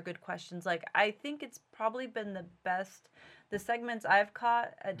ask clear, good questions. Like, I think it's probably been the best. The segments I've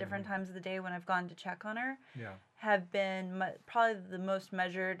caught at different times of the day when I've gone to check on her Yeah. have been probably the most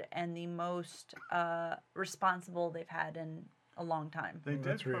measured and the most responsible they've had in a long time. they Well,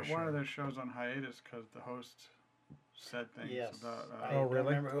 did that's put one of reassuring. their shows on hiatus because the host said things Yes. about. I Oh, don't really?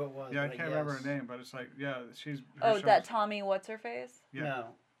 remember who it was. Yeah, I but can't remember her yes. name, but it's like, yeah, she's. her Oh, show's- that Tommy, what's her face? Yeah.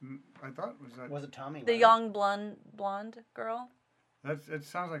 No. I thought was that. Was it Tommy? The Lee? young blonde girl. That's. It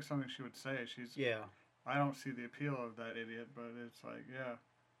sounds like something she would say. She's. Yeah. I don't see the appeal of that idiot, but it's like, yeah.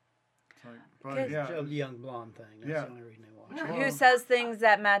 It's like, but Because- yeah. The young blonde thing. That's Yeah. the only reason I watched it. Well- Who says things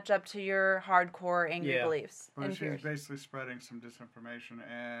that match up to your hardcore angry Yeah. beliefs But and she's fears. basically spreading some disinformation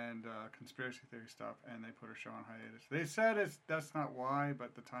and conspiracy theory stuff, and they put her show on hiatus. They said that's not why,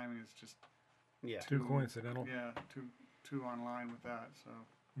 but the timing is just Yeah. Too coincidental. yeah too online with that. So,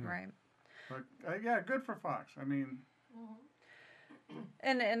 Right. but yeah, good for Fox. I mean,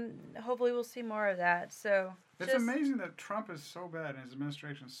 And hopefully we'll see more of that. So it's just, amazing that Trump is so bad and his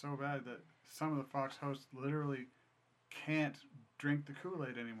administration is so bad that some of the Fox hosts literally can't drink the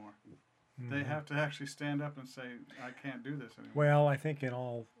Kool-Aid anymore. They have to actually stand up and say, "I can't do this anymore." Well, I think in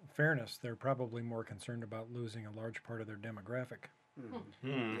all fairness, they're probably more concerned about losing a large part of their demographic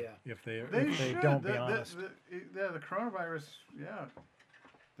Yeah. if they should. don't be honest. The coronavirus, yeah.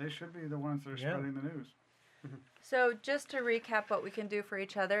 They should be the ones that are Yeah. spreading the news. So just to recap what we can do for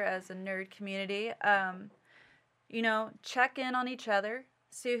each other as a nerd community, check in on each other,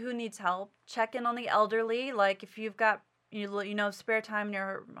 see who needs help, check in on the elderly. Like if you've got spare time in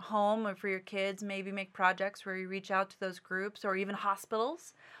your home or for your kids, maybe make projects where you reach out to those groups, or even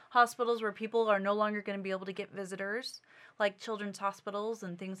hospitals where people are no longer going to be able to get visitors, like children's hospitals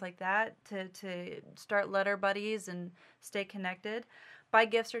and things like that, to start letter buddies and stay connected. Buy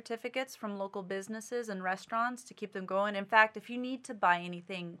gift certificates from local businesses and restaurants to keep them going. In fact, if you need to buy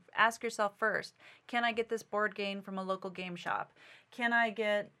anything, ask yourself first, can I get this board game from a local game shop? Can I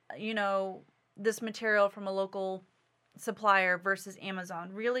get, this material from a local supplier versus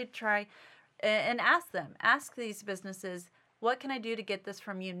Amazon? Really try and ask them. Ask these businesses, what can I do to get this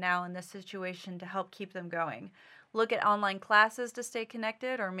from you now in this situation to help keep them going? Look at online classes to stay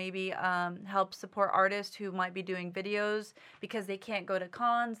connected, or maybe help support artists who might be doing videos because they can't go to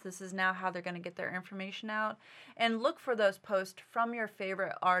cons. This is now how they're going to get their information out. And look for those posts from your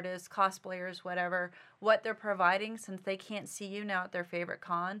favorite artists, cosplayers, whatever, what they're providing since they can't see you now at their favorite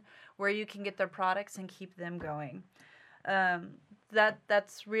con, where you can get their products and keep them going.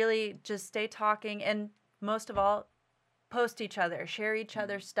 That's really just stay talking, and most of all, post each other, share each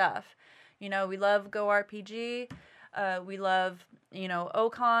other's stuff. We love Go RPG. We love,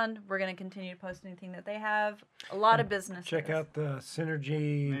 Ocon. We're going to continue to post anything that they have. A lot of businesses. Check out the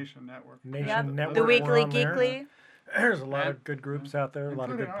Synergy Nation Network. Yep. Network. The We're Weekly on there. Geekly. There's a lot And- of good groups out there, a lot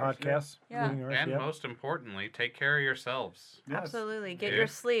of good Including ours, yeah. podcasts. Yeah. Including ours, And yep. most importantly, take care of yourselves. Yes. Absolutely. Get Yeah. your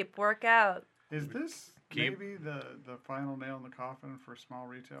sleep. Work out. Is this Keep- maybe the final nail in the coffin for small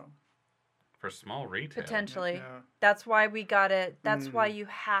retail? For small retail. Potentially. Yeah. That's why we got it. That's why you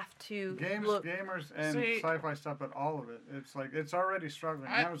have to Games, look. gamers, and See- sci-fi stuff, but all of it. It's like it's already struggling.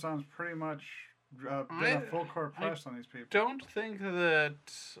 I- Amazon's pretty much been I- a full court press on these people. Don't think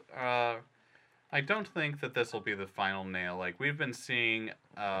that I don't think that this will be the final nail. Like we've been seeing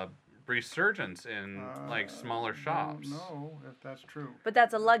resurgence in like smaller shops. No, if that's true. But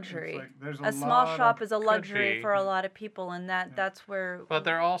that's a luxury. It's like there's A small lot shop of- is a luxury be. for a lot of people, and that's where. But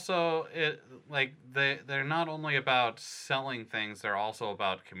they're also they're not only about selling things, they're also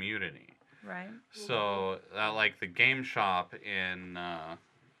about community. Right. So like the game shop in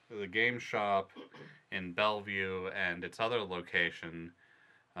the game shop in Bellevue and its other location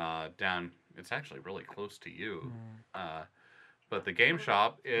down. It's actually really close to you. But the game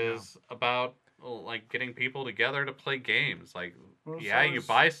shop is about like getting people together to play games. Like, you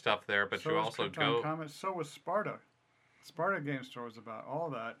buy stuff there, but you also go. So was Sparta. Sparta Game Store was about all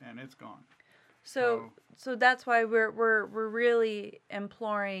that, and it's gone. So that's why we're really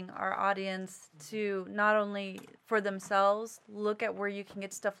imploring our audience to not only for themselves look at where you can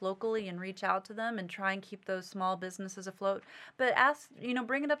get stuff locally and reach out to them and try and keep those small businesses afloat, but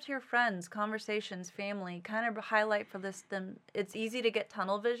bring it up to your friends, conversations, family, kind of highlight for them. It's easy to get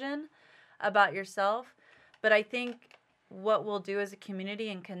tunnel vision about yourself, but I think what we'll do as a community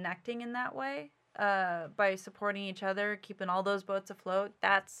and connecting in that way, by supporting each other, keeping all those boats afloat,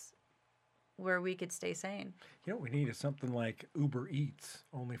 that's where we could stay sane. You know what we need is something like Uber Eats,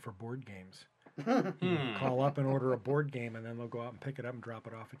 only for board games. You call up and order a board game, and then they'll go out and pick it up and drop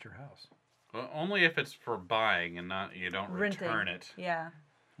it off at your house. Well, only if it's for buying and not you don't Renting. return it. Yeah.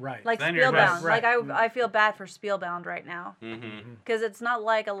 Right. Like Then you're Spielbound. just- Like I feel bad for Spielbound right now. Mm-hmm. Because it's not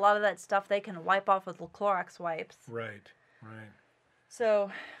like a lot of that stuff they can wipe off with Clorox wipes. Right. So,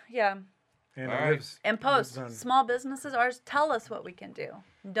 yeah. And All it right. lives, And post, lives on- small businesses, tell us what we can do.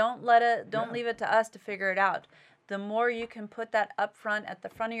 Don't leave it to us to figure it out. The more you can put that up front at the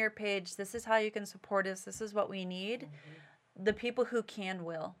front of your page, this is how you can support us, this is what we need, the people who can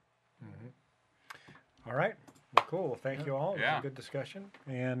will. All right. Well, cool. Well, thank you all. It was Yeah. a good discussion.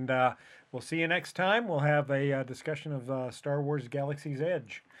 And we'll see you next time. We'll have a discussion of Star Wars Galaxy's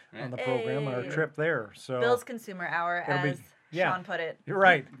Edge on the program, our Hey. trip there. So Bill's Consumer Hour, It'll be- as yeah. Sean put it. You're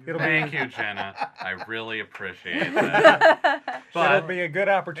right. It'll Thank be you, Jenna. I really appreciate that. it'll be a good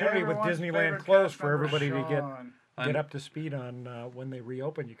opportunity with Everyone's Disneyland favorite closed cast for member, everybody to Sean. get up to speed on when they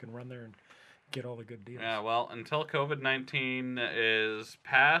reopen. You can run there and get all the good deals. Yeah, well, until COVID-19 is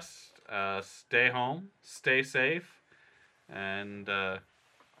past, stay home, stay safe, and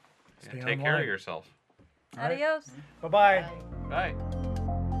Stay take care online. of yourself. All right. Adios. Bye-bye. Bye.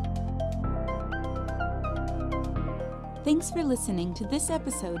 Thanks for listening to this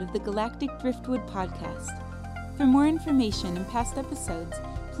episode of the Galactic Driftwood Podcast. For more information and past episodes,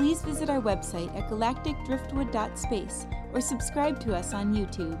 please visit our website at galacticdriftwood.space or subscribe to us on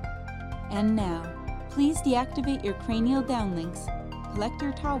YouTube. And now, please deactivate your cranial downlinks, collect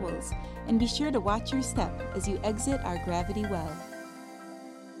your towels, and be sure to watch your step as you exit our gravity well.